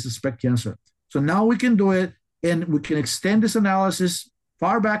unless they suspect cancer. So now we can do it, and we can extend this analysis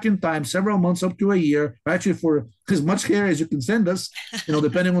far back in time, several months up to a year, actually for as much hair as you can send us,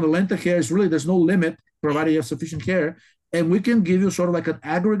 depending on the length of hair. There's no limit, provided you have sufficient hair. And we can give you sort of like an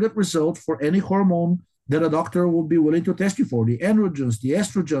aggregate result for any hormone that a doctor will be willing to test you for. The androgens, the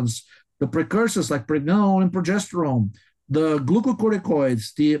estrogens, the precursors like pregnenolone and progesterone, the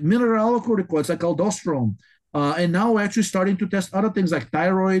glucocorticoids, the mineralocorticoids like aldosterone. And now we're actually starting to test other things like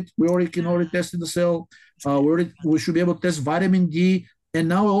thyroid. We can already test in the cell. We should be able to test vitamin D. And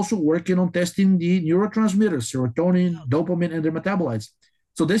now we're also working on testing the neurotransmitters, serotonin, dopamine, and their metabolites.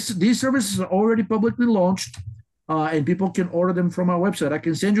 So these services are already publicly launched, and people can order them from our website. I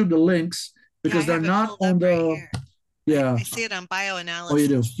can send you the links because they're not on the... Right, yeah. I see it on bioanalysis. Oh, you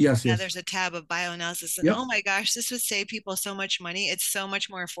do? Yes, yeah, yes. There's a tab of bioanalysis. And oh my gosh, this would save people so much money. It's so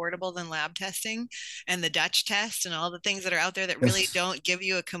much more affordable than lab testing and the Dutch test and all the things that are out there that really don't give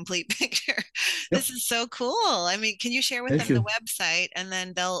you a complete picture. This is so cool. I mean, can you share with them the website, and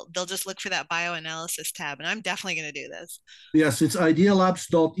then they'll just look for that bioanalysis tab? And I'm definitely going to do this. Yes, it's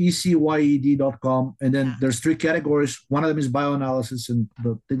idealabs.ecyed.com. And then there's 3 categories. One of them is bioanalysis, and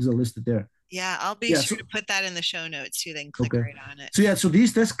the things are listed there. Yeah, I'll be sure to put that in the show notes too. They can click right on it. So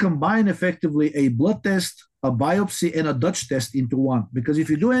these tests combine effectively a blood test, a biopsy, and a Dutch test into one. Because if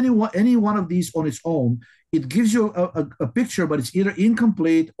you do any one of these on its own, it gives you a picture, but it's either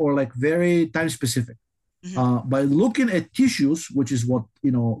incomplete or like very time specific. By looking at tissues, which is what,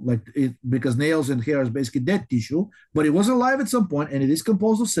 because nails and hair is basically dead tissue, but it was alive at some point and it is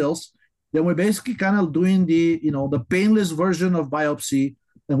composed of cells, then we're basically kind of doing the painless version of biopsy,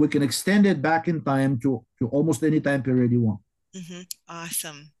 and we can extend it back in time to almost any time period you want.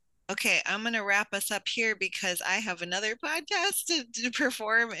 Awesome. Okay, I'm going to wrap us up here because I have another podcast to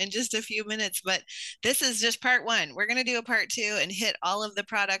perform in just a few minutes, but this is just part 1. We're going to do a part 2 and hit all of the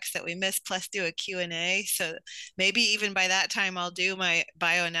products that we missed, plus do a Q&A. So maybe even by that time, I'll do my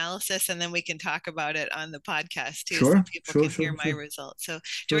bioanalysis, and then we can talk about it on the podcast too, so people can hear my results. So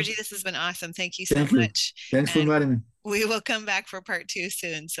Georgi, this has been awesome. Thank you so much. Thanks for inviting me. We will come back for part 2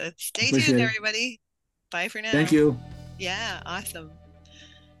 soon. So stay tuned, everybody. Bye for now. Thank you. Yeah, awesome.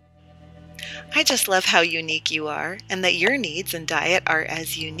 I just love how unique you are, and that your needs and diet are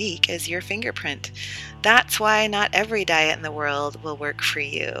as unique as your fingerprint. That's why not every diet in the world will work for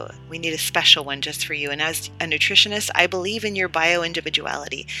you. We need a special one just for you. And as a nutritionist, I believe in your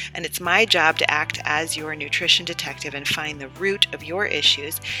bio-individuality, and it's my job to act as your nutrition detective and find the root of your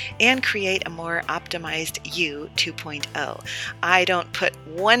issues and create a more optimized you 2.0. I don't put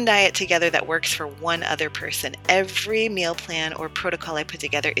one diet together that works for one other person. Every meal plan or protocol I put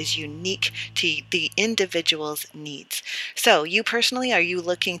together is unique to the individual's needs. So you personally, are you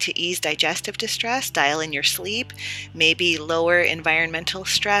looking to ease digestive distress, dial in your sleep, maybe lower environmental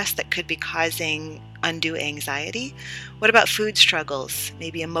stress that could be causing undue anxiety? What about food struggles,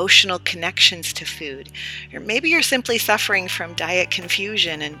 maybe emotional connections to food? Or maybe you're simply suffering from diet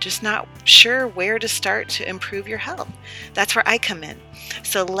confusion and just not sure where to start to improve your health. That's where I come in.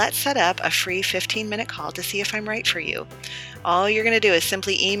 So let's set up a free 15-minute call to see if I'm right for you. All you're going to do is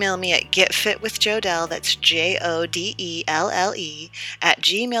simply email me at getfitwithjodelle, that's JODELLE,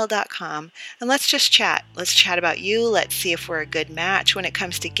 @gmail.com, and let's just chat. Let's chat about you. Let's see if we're a good match when it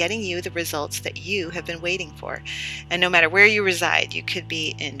comes to getting you the results that you have been waiting for. And no matter where you reside, you could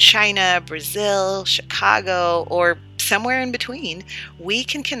be in China, Brazil, Chicago, or somewhere in between, we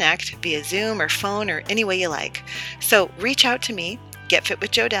can connect via Zoom or phone or any way you like. So reach out to me,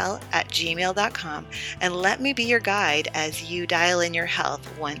 getfitwithjodelle @gmail.com, and let me be your guide as you dial in your health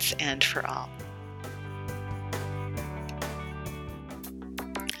once and for all.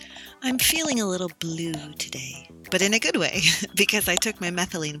 I'm feeling a little blue today, but in a good way, because I took my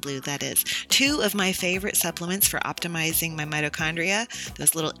methylene blue, that is. 2 of my favorite supplements for optimizing my mitochondria,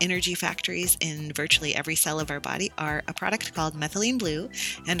 those little energy factories in virtually every cell of our body, are a product called methylene blue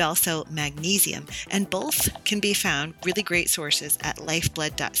and also magnesium. And both can be found, really great sources, at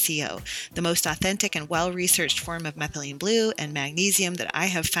lifeblood.co. The most authentic and well-researched form of methylene blue and magnesium that I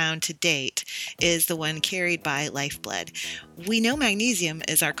have found to date is the one carried by Lifeblood. We know magnesium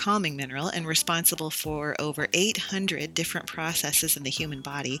is our calming mineral and responsible for over 800 different processes in the human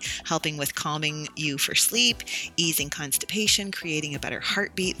body, helping with calming you for sleep, easing constipation, creating a better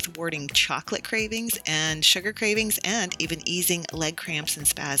heartbeat, thwarting chocolate cravings and sugar cravings, and even easing leg cramps and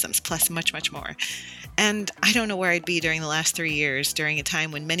spasms, plus much, much more. And I don't know where I'd be during the last 3 years, during a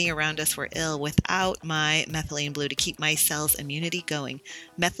time when many around us were ill, without my methylene blue to keep my cells' immunity going.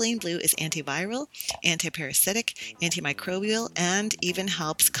 Methylene blue is antiviral, antiparasitic, antimicrobial, and even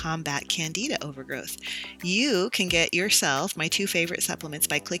helps combat candida overgrowth. You can get yourself my 2 favorite supplements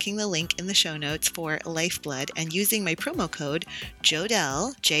by clicking the link in the show notes for Lifeblood and using my promo code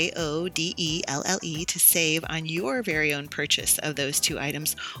JODELLE, JODELLE, to save on your very own purchase of those 2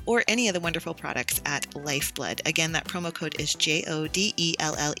 items or any of the wonderful products at Lifeblood. Again, that promo code is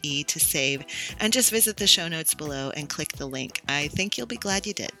JODELLE to save, and just visit the show notes below and click the link. I think you'll be glad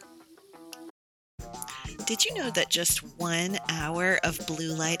you did. Did you know that just 1 hour of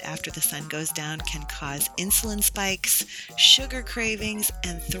blue light after the sun goes down can cause insulin spikes, sugar cravings,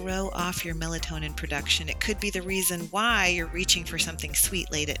 and throw off your melatonin production? It could be the reason why you're reaching for something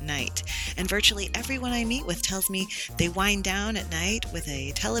sweet late at night. And virtually everyone I meet with tells me they wind down at night with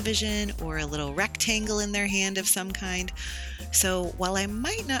a television or a little rectangle in their hand of some kind. So while I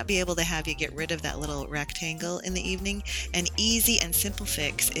might not be able to have you get rid of that little rectangle in the evening, an easy and simple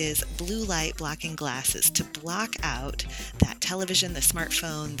fix is blue light blocking glasses to block out that television, the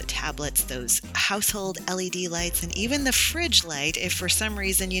smartphone, the tablets, those household LED lights, and even the fridge light if for some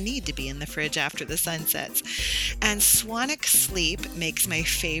reason you need to be in the fridge after the sun sets. And Swanwick Sleep makes my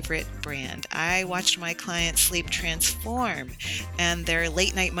favorite brand. I watched my clients' sleep transform and their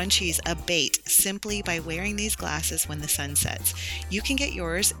late night munchies abate simply by wearing these glasses when the sun sets. You can get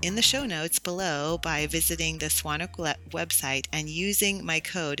yours in the show notes below by visiting the Swanwick website and using my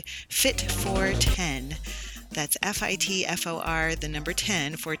code FIT410. That's FITFOR, the number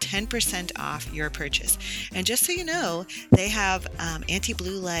 10, for 10% off your purchase. And just so you know, they have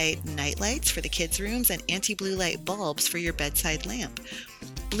anti-blue light night lights for the kids' rooms and anti-blue light bulbs for your bedside lamp.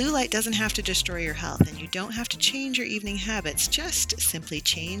 Blue light doesn't have to destroy your health, and you don't have to change your evening habits, just simply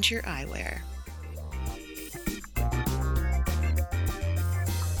change your eyewear.